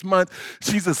through 6 months.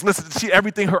 She's just listening to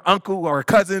everything her uncle or her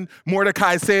cousin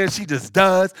Mordecai says, she just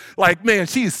does. Like, man,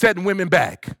 she is setting women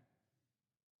back.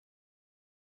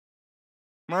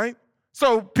 Right?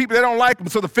 So people, they don't like them.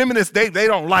 So the feminists, they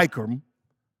don't like them.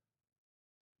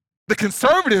 The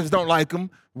conservatives don't like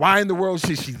them. Why in the world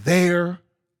is she there?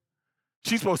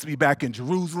 She's supposed to be back in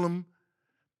Jerusalem.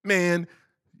 Man,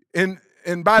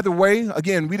 and by the way,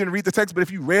 again, we didn't read the text, but if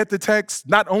you read the text,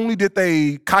 not only did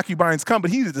they concubines come,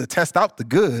 but he needed to test out the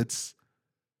goods.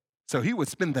 So he would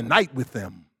spend the night with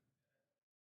them.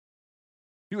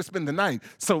 He would spend the night.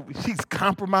 So she's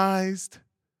compromised.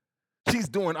 She's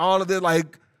doing all of it.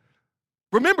 Like,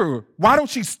 remember, why don't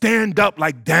she stand up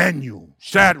like Daniel,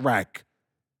 Shadrach,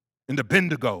 and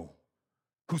Abednego,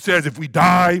 who says, if we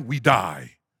die, we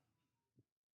die.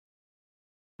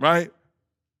 Right?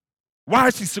 Why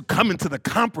is she succumbing to the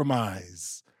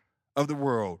compromise of the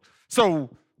world?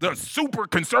 So the super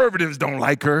conservatives don't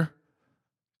like her.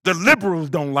 The liberals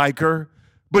don't like her.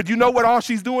 But you know what all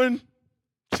she's doing?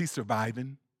 She's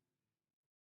surviving.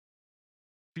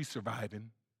 She's surviving.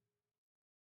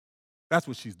 That's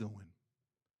what she's doing.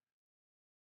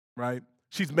 Right?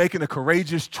 She's making a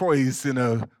courageous choice in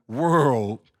a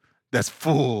world that's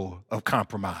full of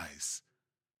compromise.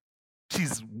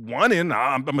 She's wanting,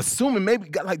 I'm assuming maybe,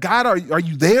 like, God, are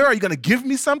you there? Are you going to give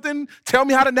me something? Tell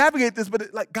me how to navigate this.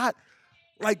 But God,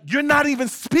 you're not even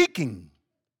speaking.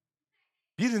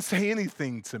 You didn't say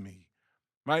anything to me,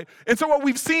 right? And so what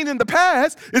we've seen in the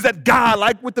past is that God,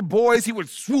 like with the boys, he would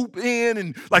swoop in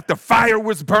and like the fire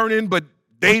was burning, but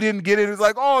they didn't get it. It's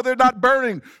like, oh, they're not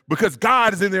burning because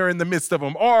God is in there in the midst of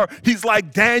them. Or he's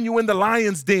like Daniel in the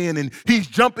lion's den and he's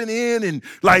jumping in and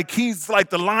like he's like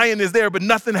the lion is there, but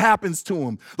nothing happens to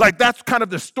him. Like that's kind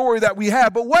of the story that we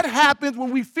have. But what happens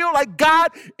when we feel like God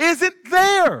isn't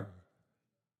there?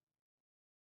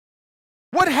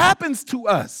 What happens to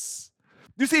us?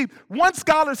 You see, one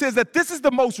scholar says that this is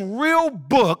the most real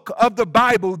book of the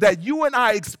Bible that you and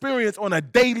I experience on a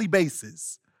daily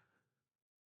basis.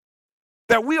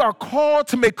 That we are called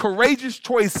to make courageous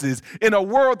choices in a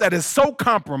world that is so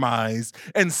compromised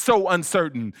and so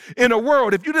uncertain. In a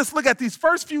world, if you just look at these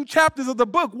first few chapters of the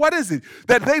book, what is it?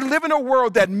 That they live in a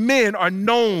world that men are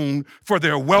known for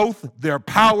their wealth, their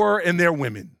power, and their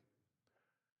women.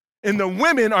 And the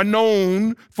women are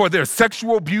known for their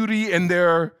sexual beauty and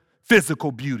their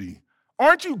physical beauty.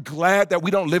 Aren't you glad that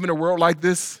we don't live in a world like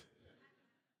this?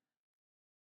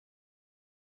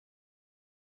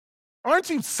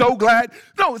 Aren't you so glad?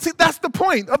 No, see, that's the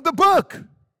point of the book.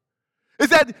 Is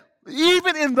that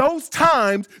even in those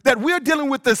times that we're dealing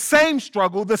with the same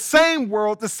struggle, the same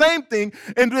world, the same thing,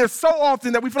 and there's so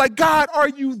often that we feel like, God, are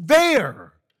you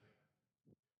there?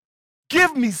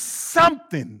 Give me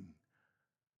something.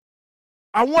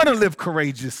 I want to live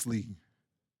courageously,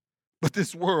 but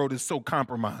this world is so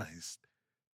compromised.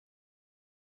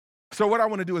 So what I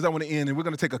want to do is I want to end, and we're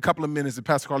going to take a couple of minutes, and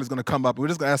Pastor Carly's going to come up, and we're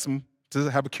just going to ask him to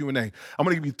have a Q&A. I'm going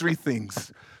to give you three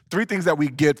things that we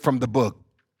get from the book,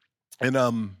 and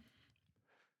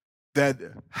that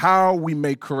how we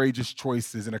make courageous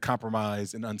choices in a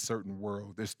compromised and uncertain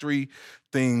world. There's three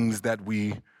things that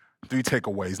we Three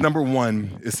takeaways. Number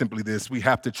one is simply this: we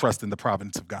have to trust in the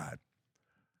providence of God.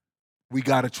 We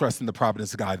got to trust in the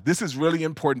providence of God. This is really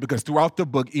important because throughout the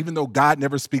book, even though God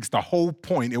never speaks, the whole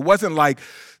point, it wasn't like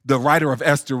the writer of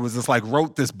Esther was just like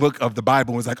wrote this book of the Bible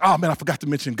and was like, oh man, I forgot to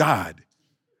mention God.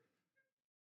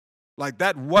 Like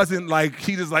that wasn't like,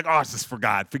 he just like, oh, it's just for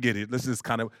God, forget it. Let's just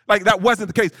kind of, like that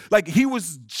wasn't the case. Like he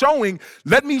was showing,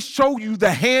 let me show you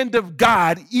the hand of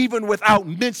God even without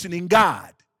mentioning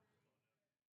God.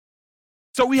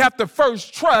 So we have to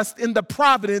first trust in the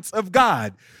providence of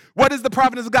God. What is the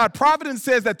providence of God? Providence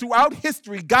says that throughout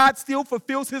history, God still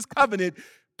fulfills his covenant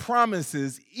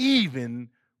promises even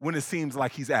when it seems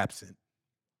like he's absent.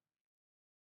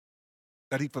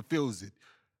 That he fulfills it.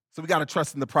 So we got to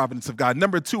trust in the providence of God.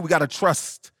 Number two, we got to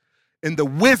trust in the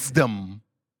wisdom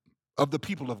of the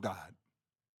people of God.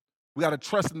 We got to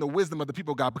trust in the wisdom of the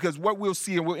people of God, because what we'll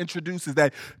see and we'll introduce is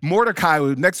that Mordecai,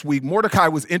 next week, Mordecai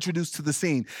was introduced to the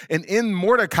scene. And in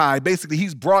Mordecai, basically,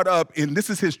 he's brought up, and this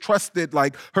is his trusted,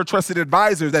 like her trusted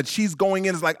advisor, that she's going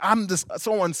in, is like, I'm just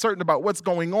so uncertain about what's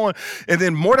going on. And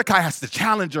then Mordecai has to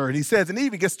challenge her. And he says, and he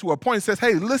even gets to a point, he says,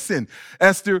 hey, listen,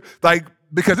 Esther, like,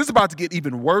 because it's about to get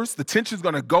even worse. The tension's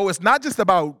going to go. It's not just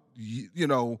about,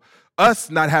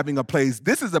 us not having a place.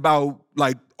 This is about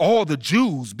like all the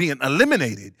Jews being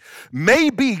eliminated.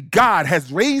 Maybe God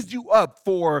has raised you up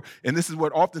for, and this is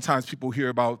what oftentimes people hear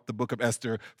about the book of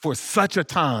Esther, for such a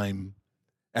time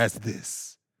as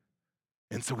this.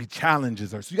 And so he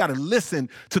challenges her. So you got to listen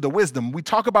to the wisdom. We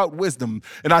talk about wisdom,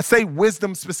 and I say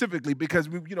wisdom specifically because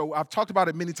I've talked about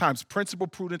it many times. Principle,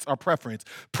 prudence, or preference.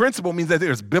 Principle means that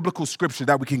there's biblical scripture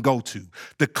that we can go to,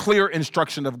 the clear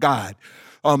instruction of God.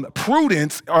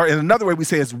 Prudence, or in another way we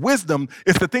say is wisdom,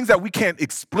 is the things that we can't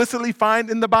explicitly find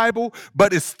in the Bible,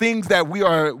 but it's things that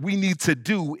we need to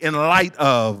do in light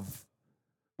of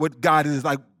what God is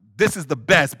like. This is the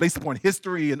best based upon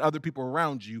history and other people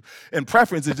around you. And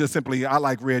preference is just simply, I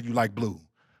like red, you like blue,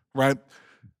 right?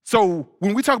 So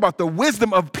when we talk about the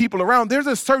wisdom of people around, there's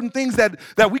a certain things that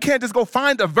we can't just go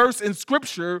find a verse in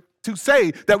scripture to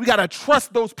say that we got to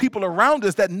trust those people around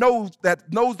us that knows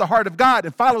the heart of God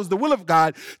and follows the will of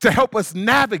God to help us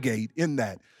navigate in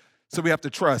that. So we have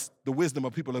to trust the wisdom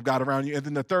of people of God around you. And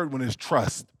then the third one is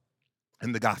trust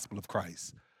in the gospel of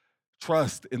Christ.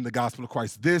 Trust in the gospel of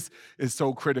Christ. This is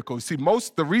so critical. See,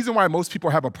 the reason why most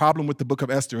people have a problem with the book of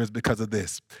Esther is because of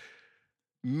this.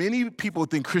 Many people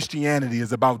think Christianity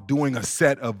is about doing a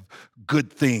set of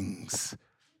good things.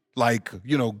 Like,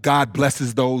 God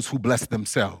blesses those who bless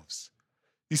themselves.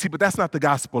 You see, but that's not the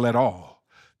gospel at all.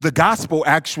 The gospel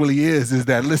actually is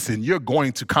that, listen, you're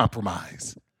going to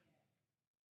compromise.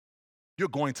 You're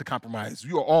going to compromise.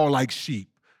 You are all like sheep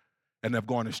and have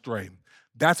gone astray.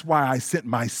 That's why I sent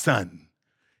my son.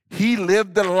 He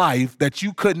lived the life that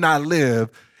you could not live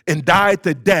and died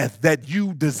the death that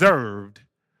you deserved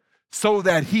so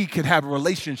that he could have a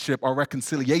relationship or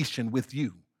reconciliation with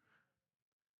you.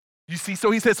 You see,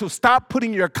 so he says, so stop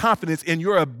putting your confidence in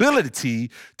your ability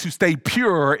to stay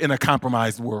pure in a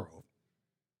compromised world.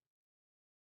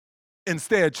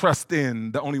 Instead, trust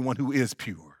in the only one who is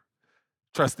pure.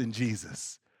 Trust in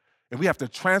Jesus. And we have to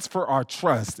transfer our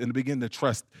trust and begin to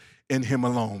trust in him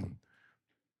alone.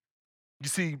 You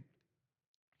see,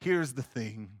 here's the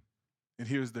thing, and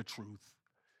here's the truth.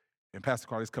 And Pastor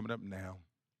Carly's coming up now.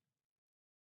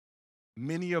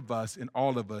 Many of us and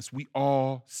all of us, we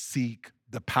all seek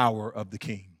the power of the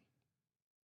king,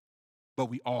 but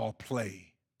we all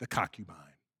play the concubine.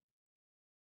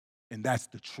 And that's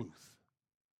the truth.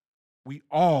 We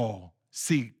all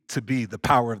seek to be the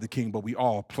power of the king, but we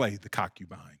all play the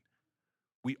concubine.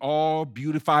 We all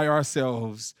beautify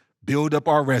ourselves, build up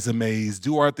our resumes,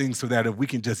 do our things so that if we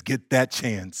can just get that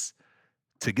chance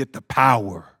to get the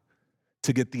power,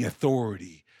 to get the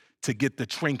authority, to get the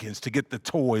trinkets, to get the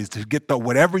toys, to get the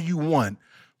whatever you want,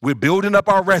 we're building up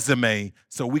our resume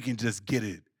so we can just get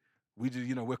it.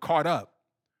 We're caught up.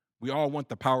 We all want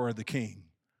the power of the king,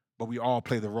 but we all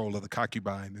play the role of the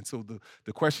concubine. And so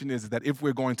the question is that if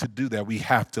we're going to do that, we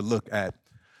have to look at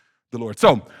the Lord.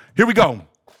 So here we go.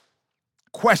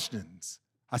 Questions.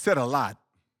 I said a lot.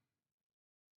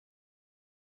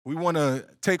 We want to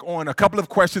take on a couple of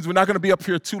questions. We're not going to be up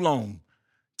here too long.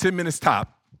 10 minutes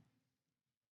top.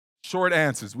 Short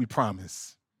answers, we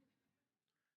promise.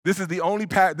 This is the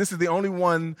only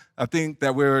one I think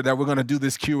that we're going to do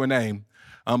this Q&A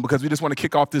because we just want to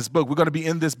kick off this book. We're going to be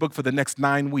in this book for the next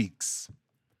 9 weeks.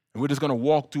 And we're just going to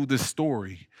walk through this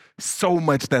story. So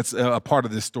much that's a part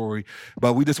of this story.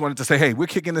 But we just wanted to say, hey, we're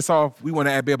kicking this off. We want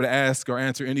to be able to ask or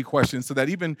answer any questions so that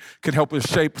even could help us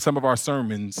shape some of our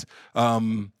sermons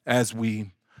as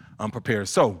we prepare.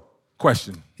 So,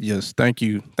 Question. Yes, thank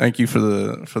you. Thank you for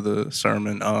the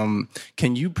sermon.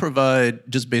 Can you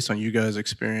provide, just based on you guys'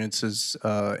 experiences,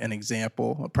 an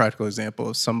example, a practical example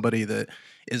of somebody that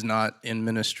is not in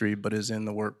ministry but is in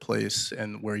the workplace,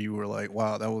 and where you were like,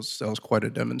 wow, that was quite a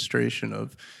demonstration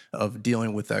of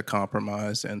dealing with that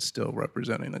compromise and still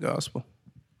representing the gospel?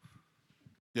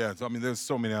 Yeah, so I mean, there's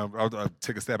so many. I'll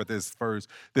take a stab at this first.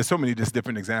 There's so many just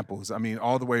different examples. I mean,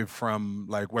 all the way from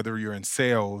like whether you're in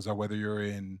sales or whether you're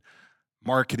in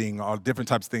marketing, all different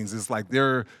types of things. It's like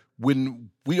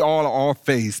when we all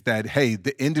face that, hey,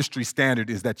 the industry standard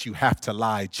is that you have to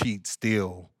lie, cheat,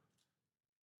 steal,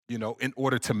 in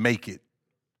order to make it.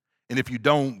 And if you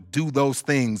don't do those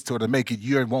things to make it,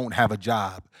 you won't have a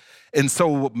job. And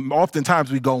so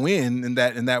oftentimes we go in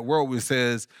that world where it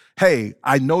says, hey,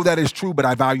 I know that is true, but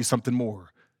I value something more.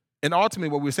 And ultimately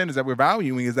what we're saying is that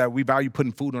we value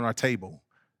putting food on our table,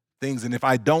 things. And if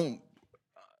I don't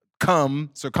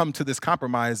succumb to this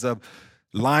compromise of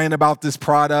lying about this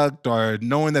product or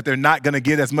knowing that they're not going to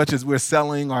get as much as we're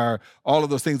selling or all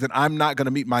of those things, that I'm not going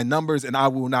to meet my numbers and I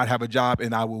will not have a job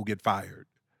and I will get fired.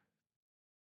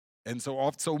 And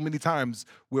so many times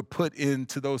we're put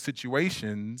into those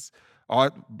situations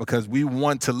because we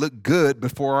want to look good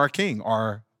before our king,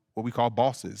 our what we call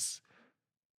bosses,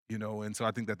 and so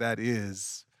I think that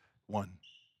is one.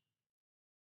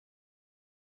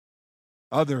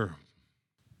 Other.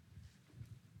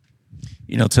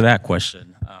 To that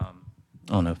question, I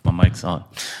don't know if my mic's on.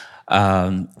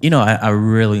 I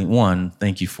really,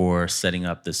 thank you for setting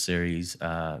up this series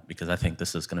because I think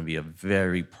this is going to be a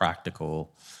very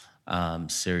practical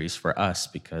series for us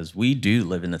because we do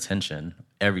live in the tension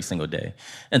every single day.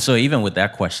 And so even with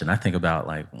that question, I think about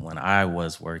like when I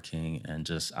was working and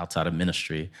just outside of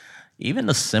ministry, even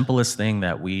the simplest thing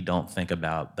that we don't think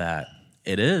about, that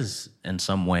it is in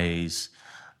some ways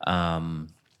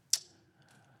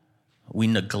we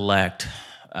neglect.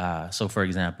 So for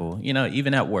example,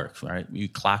 even at work, right? You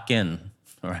clock in,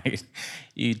 right?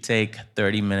 You take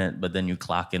 30 minutes, but then you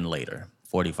clock in later.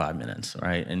 45 minutes,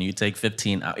 right? And you take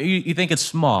 15 hours. You think it's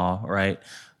small, right?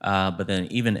 But then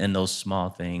even in those small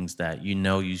things that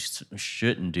you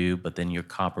shouldn't do, but then you're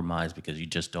compromised because you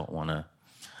just don't want to,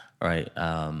 right?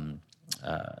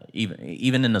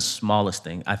 Even in the smallest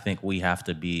thing, I think we have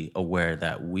to be aware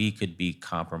that we could be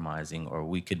compromising or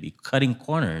we could be cutting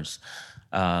corners.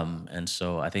 And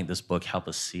so I think this book helps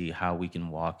us see how we can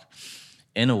walk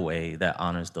in a way that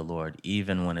honors the Lord,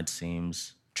 even when it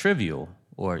seems trivial,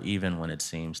 or even when it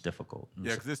seems difficult.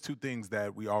 Yeah, because there's two things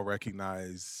that we all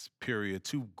recognize, period.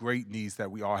 Two great needs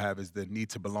that we all have is the need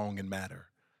to belong and matter,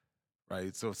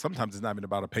 right? So sometimes it's not even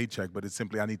about a paycheck, but it's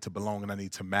simply I need to belong and I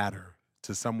need to matter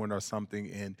to someone or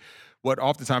something. And what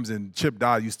oftentimes, and Chip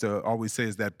Dodd used to always say,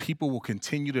 is that people will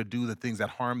continue to do the things that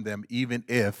harm them even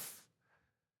if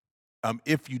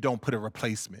you don't put a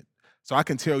replacement. So I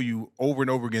can tell you over and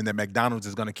over again that McDonald's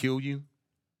is going to kill you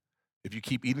if you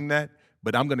keep eating that.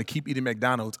 But I'm going to keep eating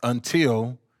McDonald's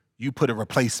until you put a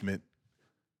replacement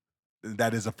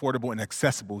that is affordable and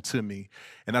accessible to me.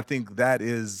 And I think that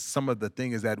is some of the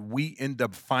thing is that we end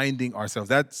up finding ourselves.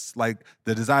 That's like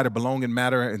the desire to belong and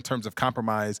matter in terms of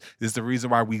compromise is the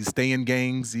reason why we stay in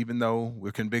gangs, even though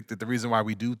we're convicted. The reason why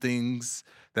we do things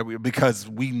because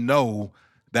we know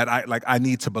that I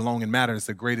need to belong and matter. It's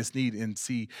the greatest need.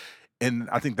 And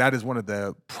I think that is one of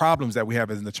the problems that we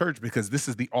have in the church, because this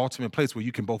is the ultimate place where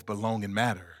you can both belong and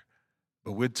matter.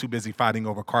 But we're too busy fighting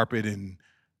over carpet and,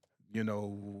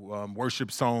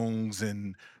 worship songs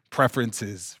and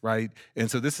preferences, right? And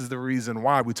so this is the reason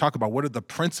why we talk about what are the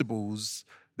principles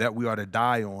that we ought to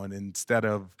die on instead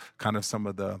of kind of some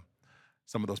of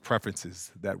those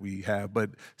preferences that we have.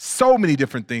 But so many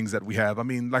different things that we have. I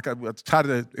mean, like I tried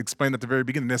to explain at the very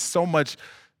beginning, there's so much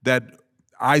that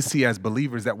I see as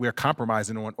believers that we're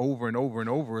compromising on over and over and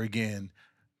over again,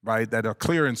 right? That are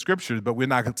clear in scriptures, but we're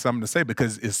not something to say,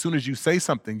 because as soon as you say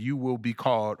something, you will be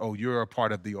called, oh, you're a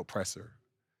part of the oppressor,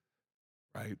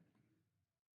 right?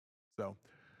 So.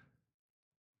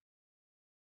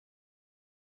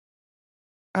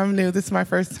 I'm new. This is my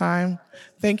first time.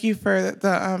 Thank you for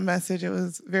the message. It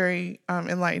was very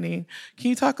enlightening.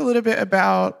 Can you talk a little bit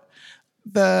about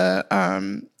the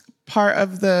part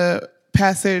of the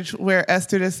passage where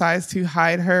Esther decides to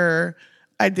hide her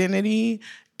identity?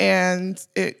 And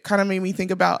it kind of made me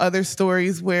think about other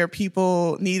stories where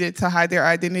people needed to hide their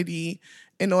identity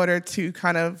in order to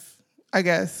kind of, I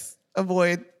guess,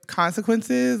 avoid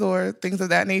consequences or things of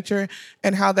that nature,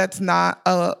 and how that's not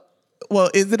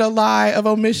is it a lie of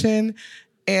omission?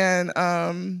 And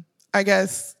I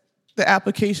guess the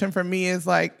application for me is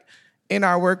like in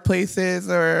our workplaces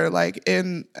or like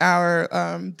in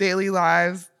our daily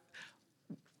lives,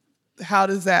 how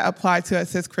does that apply to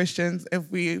us as Christians if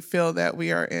we feel that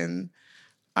we are in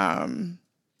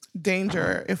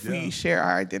danger if we share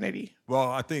our identity? Well,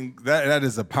 I think that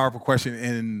is a powerful question.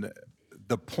 And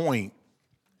the point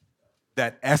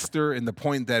that Esther and the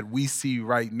point that we see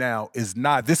right now is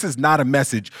this is not a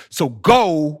message. So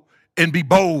go and be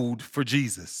bold for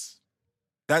Jesus.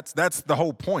 That's the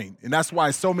whole point. And that's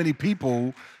why so many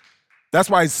people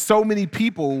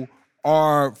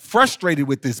are frustrated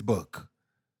with this book,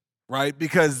 right?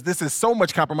 Because this is so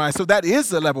much compromise. So that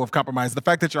is a level of compromise. The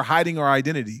fact that you're hiding our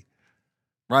identity,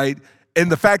 right?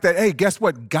 And the fact that, hey, guess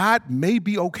what? God may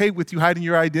be okay with you hiding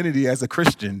your identity as a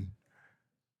Christian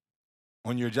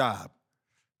on your job.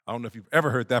 I don't know if you've ever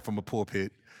heard that from a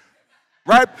pulpit,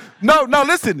 right? No,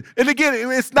 listen. And again,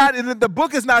 the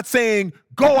book is not saying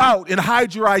go out and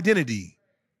hide your identity.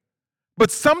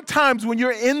 But sometimes when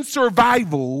you're in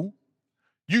survival,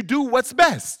 you do what's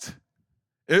best.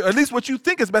 At least what you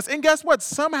think is best. And guess what?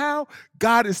 Somehow,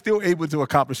 God is still able to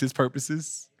accomplish his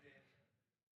purposes.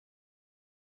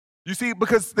 You see,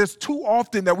 because there's too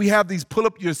often that we have these pull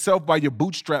up yourself by your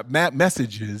bootstrap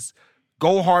messages.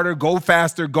 Go harder, go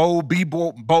faster, go be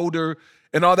bolder,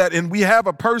 and all that. And we have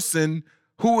a person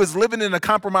who is living in a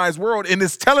compromised world and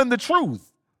is telling the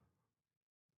truth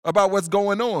about what's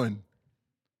going on,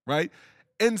 right?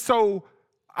 And so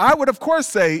I would, of course,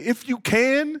 say, if you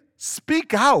can,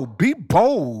 speak out, be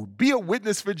bold, be a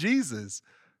witness for Jesus.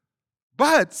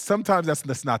 But sometimes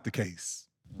that's not the case.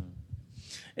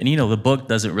 And, the book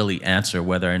doesn't really answer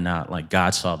whether or not, like,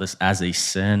 God saw this as a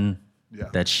sin,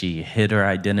 that she hid her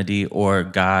identity, or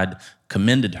God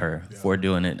commended her for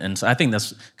doing it. And so I think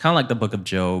that's kind of like the book of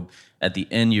Job. At the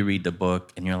end, you read the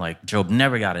book, and you're like, Job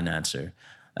never got an answer.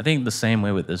 I think the same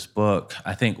way with this book.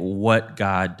 I think what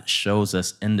God shows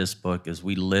us in this book is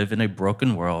we live in a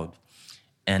broken world,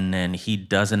 and then he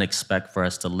doesn't expect for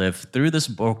us to live through this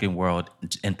broken world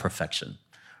in perfection,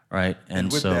 right?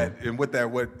 And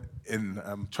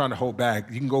I'm trying to hold back.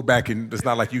 You can go back, and it's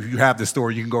not like you have the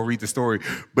story. You can go read the story.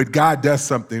 But God does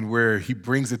something where he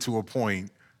brings it to a point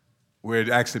where it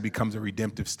actually becomes a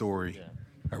redemptive story.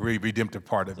 A really redemptive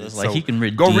part of it. It's like he can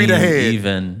redeem go read ahead.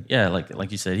 Even,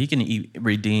 like you said, he can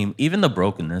redeem even the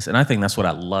brokenness. And I think that's what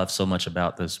I love so much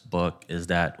about this book is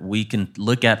that we can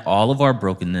look at all of our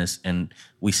brokenness and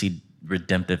we see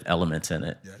redemptive elements in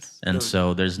it. Yes. And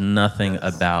so there's nothing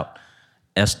about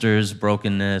Esther's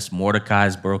brokenness,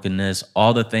 Mordecai's brokenness,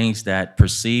 all the things that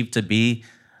perceived to be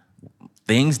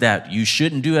things that you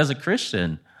shouldn't do as a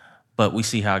Christian. But we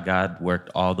see how God worked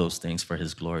all those things for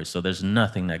his glory. So there's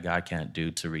nothing that God can't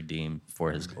do to redeem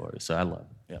for his glory. So I love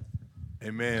it. Yeah.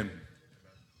 Amen.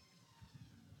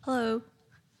 Hello.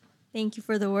 Thank you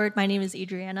for the word. My name is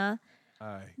Adriana.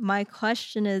 Hi. My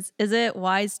question is it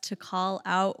wise to call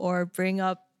out or bring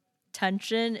up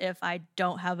tension if I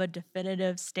don't have a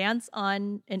definitive stance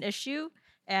on an issue?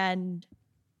 And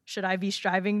should I be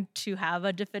striving to have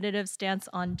a definitive stance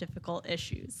on difficult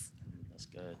issues? That's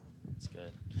good. That's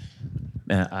good.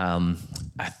 Man,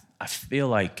 I feel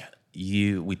like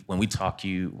when we talk,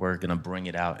 you were going to bring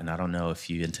it out, and I don't know if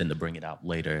you intend to bring it out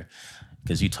later,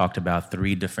 because you talked about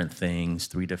 3 different things,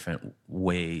 3 different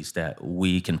ways that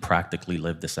we can practically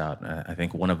live this out. And I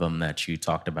think one of them that you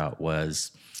talked about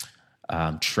was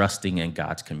trusting in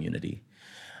God's community,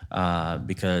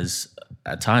 because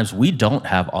at times we don't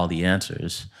have all the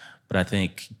answers. But I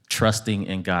think trusting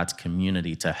in God's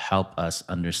community to help us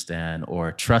understand,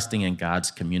 or trusting in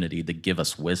God's community to give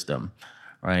us wisdom,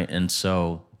 right? And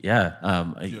so,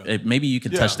 maybe you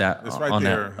could touch that it's right on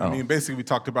there. that. Oh. I mean, basically, we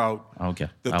talked about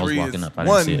the I 3 was walking up. I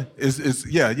didn't see it.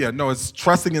 It's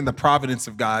trusting in the providence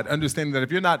of God, understanding that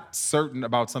if you're not certain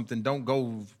about something, don't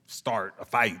go start a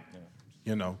fight,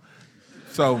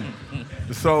 So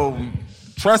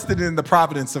trusting in the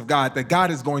providence of God, that God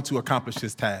is going to accomplish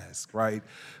his task, right?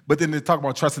 But then they talk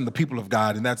about trusting the people of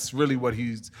God, and that's really what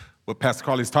Pastor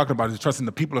Carly is talking about, is trusting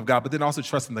the people of God, but then also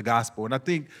trusting the gospel. And I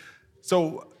think,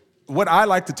 so what I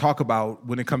like to talk about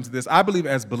when it comes to this, I believe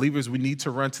as believers we need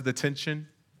to run to the tension,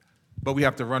 but we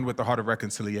have to run with the heart of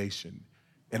reconciliation.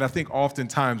 And I think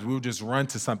oftentimes we'll just run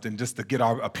to something just to get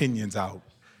our opinions out.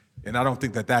 And I don't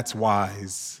think that that's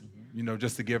wise.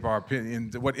 Just to give our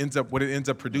opinion. What it ends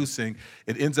up producing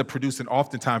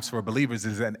oftentimes for believers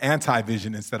is an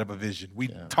anti-vision instead of a vision. We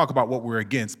talk about what we're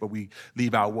against, but we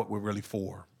leave out what we're really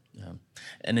for. Yeah.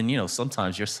 And then,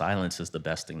 sometimes your silence is the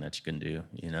best thing that you can do,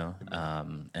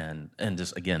 and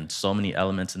just, again, so many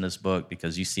elements in this book,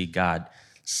 because you see God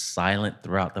silent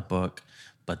throughout the book,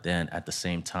 but then at the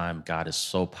same time, God is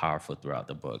so powerful throughout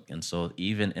the book. And so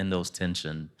even in those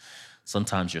tensions,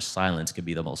 sometimes your silence could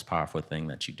be the most powerful thing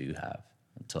that you do have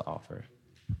to offer.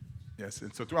 Yes,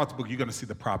 and so throughout the book, you're going to see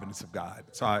the providence of God.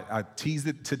 So I teased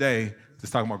it today,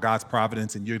 just talking about God's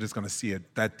providence, and you're just going to see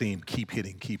it, that theme keep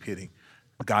hitting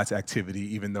God's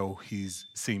activity, even though he's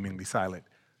seemingly silent.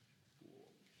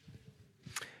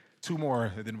 2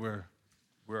 more, and then we're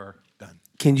done.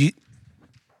 Can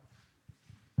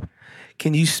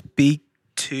you speak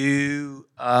to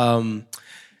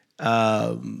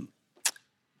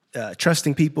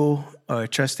trusting people or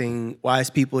trusting wise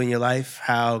people in your life,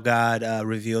 how God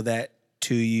revealed that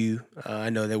to you?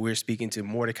 I know that we're speaking to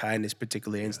Mordecai in this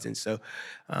particular instance. So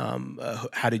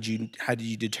how did you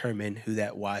determine who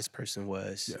that wise person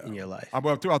was in your life?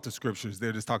 Well, throughout the scriptures,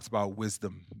 there just talks about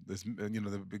wisdom. This,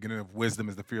 the beginning of wisdom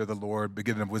is the fear of the Lord.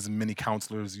 Beginning of wisdom, many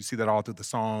counselors. You see that all through the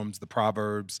Psalms, the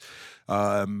Proverbs.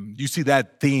 You see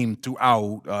that theme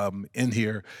throughout in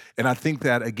here. And I think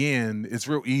that, again, it's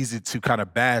real easy to kind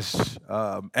of bash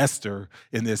Esther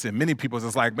in this. And many people,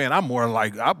 it's like, man, I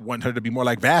want her to be more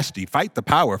like Vashti. Fight the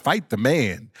power, fight the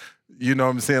man. You know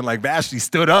what I'm saying? Like Vashti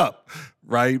stood up,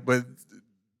 right? But,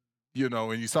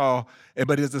 and you saw,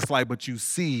 but it's just like, but you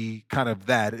see kind of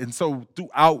that. And so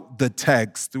throughout the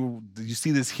text, you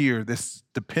see this here, this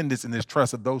dependence and this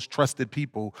trust of those trusted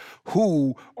people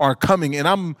who are coming.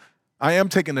 And I am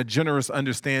taking a generous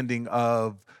understanding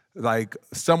of like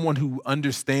someone who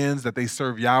understands that they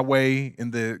serve Yahweh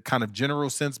in the kind of general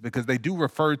sense, because they do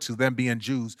refer to them being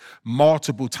Jews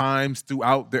multiple times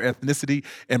throughout their ethnicity.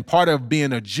 And part of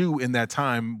being a Jew in that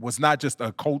time was not just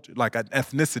a culture, like an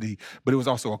ethnicity, but it was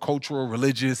also a cultural,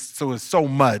 religious. So it's so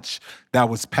much that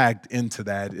was packed into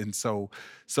that. And so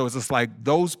it's just like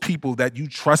those people that you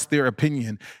trust their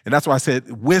opinion. And that's why I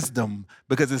said wisdom,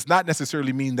 because it's not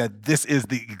necessarily mean that this is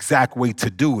the exact way to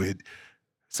do it.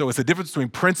 So it's a difference between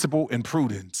principle and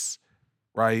prudence,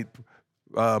 right?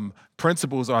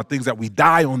 Principles are things that we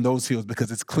die on those hills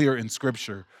because it's clear in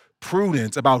Scripture.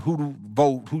 Prudence about who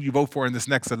you vote for in this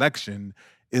next election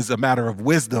is a matter of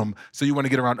wisdom. So you want to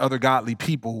get around other godly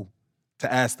people to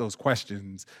ask those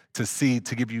questions, to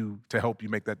help you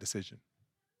make that decision.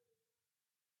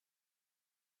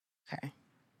 Okay.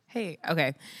 Hey,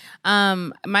 okay.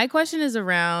 My question is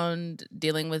around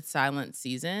dealing with silent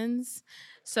seasons.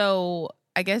 So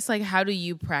I guess, like, how do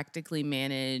you practically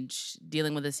manage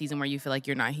dealing with a season where you feel like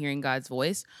you're not hearing God's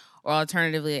voice? Or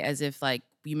alternatively, as if, like,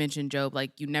 you mentioned Job,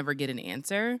 like, you never get an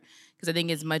answer? Because I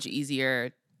think it's much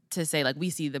easier to say, like, we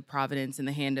see the providence and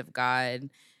the hand of God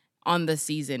on the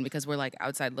season because we're, like,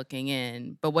 outside looking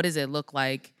in. But what does it look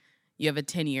like? You have a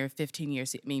 10-year, 15-year,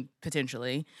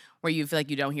 potentially, where you feel like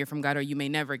you don't hear from God or you may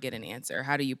never get an answer.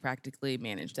 How do you practically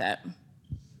manage that?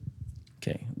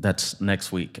 Okay, that's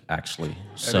next week, actually.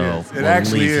 So we'll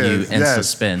leave you in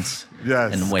suspense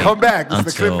and wait. Come back. This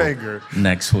is the until cliffhanger.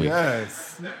 Next week.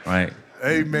 Yes. Right.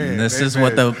 Amen. This is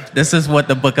what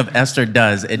the book of Esther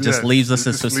does. It just leaves us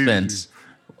in suspense.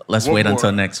 Let's wait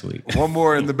until next week. One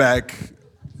more in the back,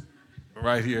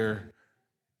 right here.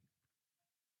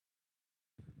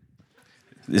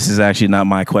 This is actually not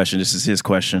my question. This is his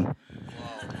question.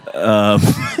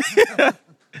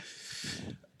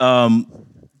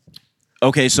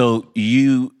 Okay, so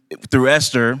you, through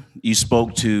Esther, you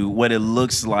spoke to what it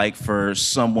looks like for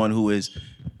someone who is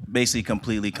basically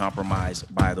completely compromised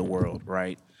by the world,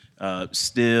 right?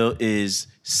 Still is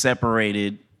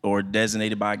separated or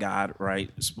designated by God, right?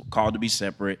 It's called to be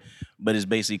separate, but is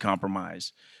basically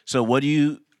compromised. So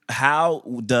how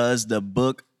does the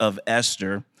book of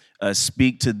Esther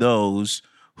speak to those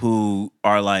who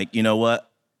are like, you know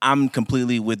what? I'm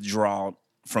completely withdrawn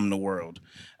from the world.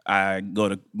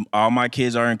 All my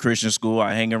kids are in Christian school.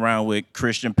 I hang around with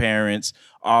Christian parents.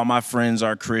 All my friends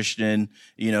are Christian.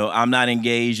 I'm not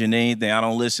engaged in anything. I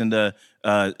don't listen to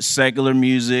secular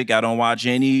music. I don't watch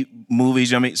any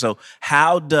movies. So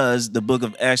how does the book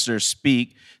of Esther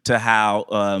speak to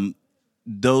how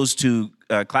those two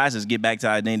classes get back to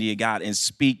the identity of God and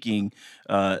speaking,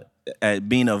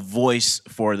 being a voice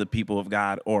for the people of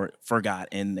God or for God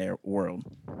in their world?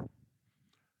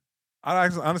 I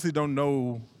honestly don't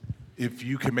know if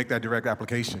you can make that direct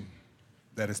application,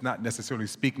 that it's not necessarily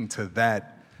speaking to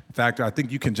that factor. I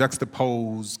think you can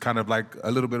juxtapose kind of like a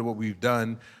little bit of what we've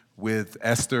done with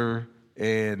Esther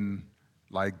and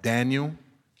like Daniel,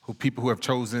 people who have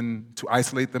chosen to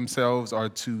isolate themselves or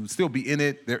to still be in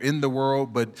it. They're in the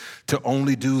world, but to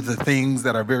only do the things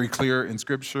that are very clear in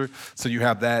Scripture. So you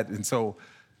have that. And so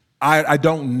I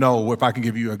don't know if I can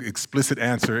give you an explicit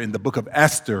answer in the book of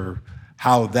Esther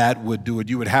how that would do it.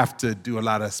 You would have to do a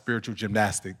lot of spiritual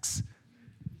gymnastics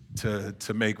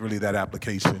to make really that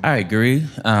application. I agree.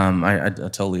 I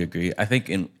totally agree. I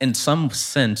think in some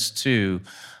sense too,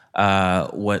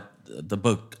 what the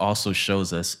book also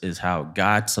shows us is how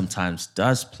God sometimes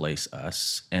does place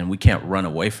us, and we can't run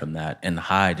away from that and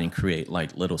hide and create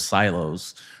like little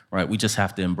silos, right? We just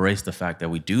have to embrace the fact that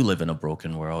we do live in a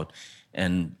broken world,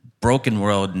 and broken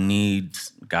world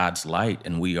needs God's light,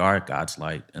 and we are God's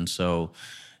light. And so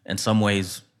in some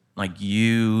ways, like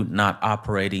you not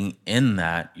operating in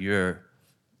that, you're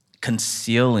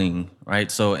concealing,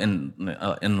 right? So in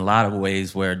a lot of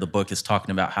ways where the book is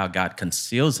talking about how God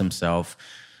conceals himself,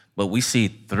 but we see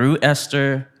through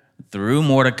Esther, through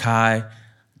Mordecai,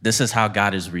 this is how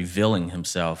God is revealing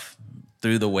himself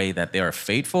through the way that they are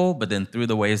faithful, but then through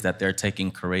the ways that they're taking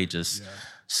courageous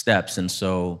steps. And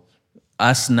so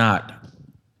us not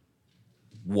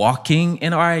walking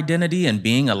in our identity and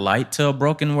being a light to a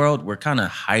broken world, we're kind of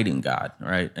hiding God,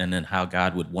 right? And then how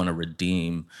God would want to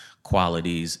redeem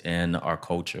qualities in our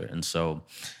culture. And so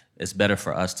it's better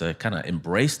for us to kind of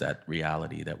embrace that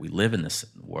reality that we live in this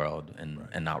world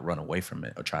and not run away from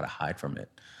it or try to hide from it.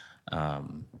 I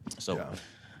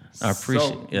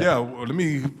appreciate it. Well, let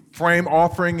me frame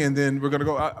offering, and then we're going to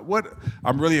go. What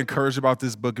I'm really encouraged about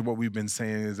this book and what we've been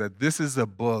saying is that this is a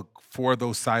book for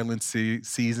those silent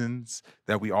seasons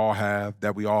that we all have,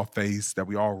 that we all face, that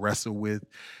we all wrestle with.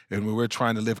 And when we're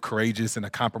trying to live courageous in a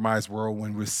compromised world,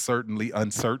 when we're certainly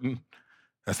uncertain,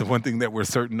 that's the one thing that we're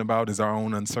certain about is our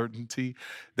own uncertainty,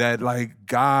 that like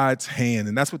God's hand,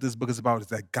 and that's what this book is about, is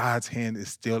that God's hand is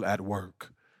still at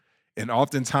work. And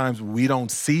oftentimes we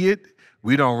don't see it,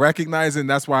 we don't recognize it, and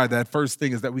that's why that first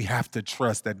thing is that we have to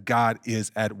trust that God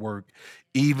is at work,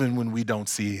 even when we don't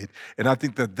see it. And I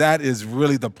think that that is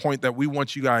really the point that we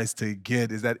want you guys to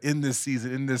get, is that in this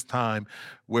season, in this time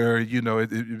where, you know,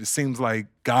 it seems like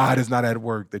God is not at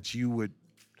work, that you would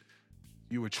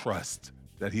trust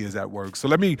that he is at work. So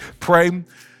let me pray, and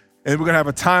we're going to have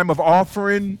a time of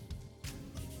offering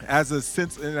as a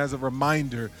sense and as a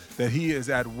reminder that he is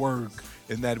at work,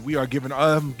 and that we are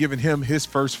giving him his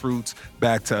first fruits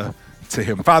back to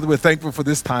him. Father, we're thankful for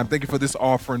this time. Thank you for this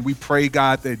offering. We pray,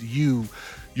 God, that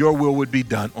your will would be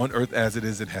done on earth as it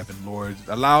is in heaven, Lord.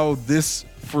 Allow this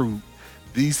fruit,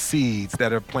 these seeds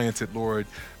that are planted, Lord,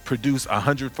 produce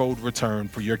 100-fold return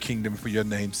for your kingdom, for your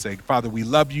name's sake. Father, we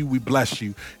love you, we bless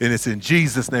you, and it's in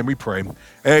Jesus' name we pray.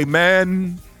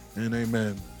 Amen and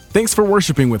amen. Thanks for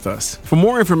worshiping with us. For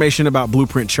more information about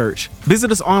Blueprint Church,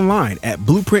 visit us online at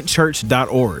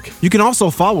blueprintchurch.org. You can also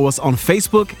follow us on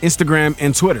Facebook, Instagram,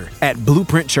 and Twitter at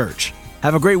Blueprint Church.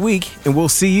 Have a great week, and we'll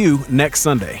see you next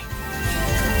Sunday.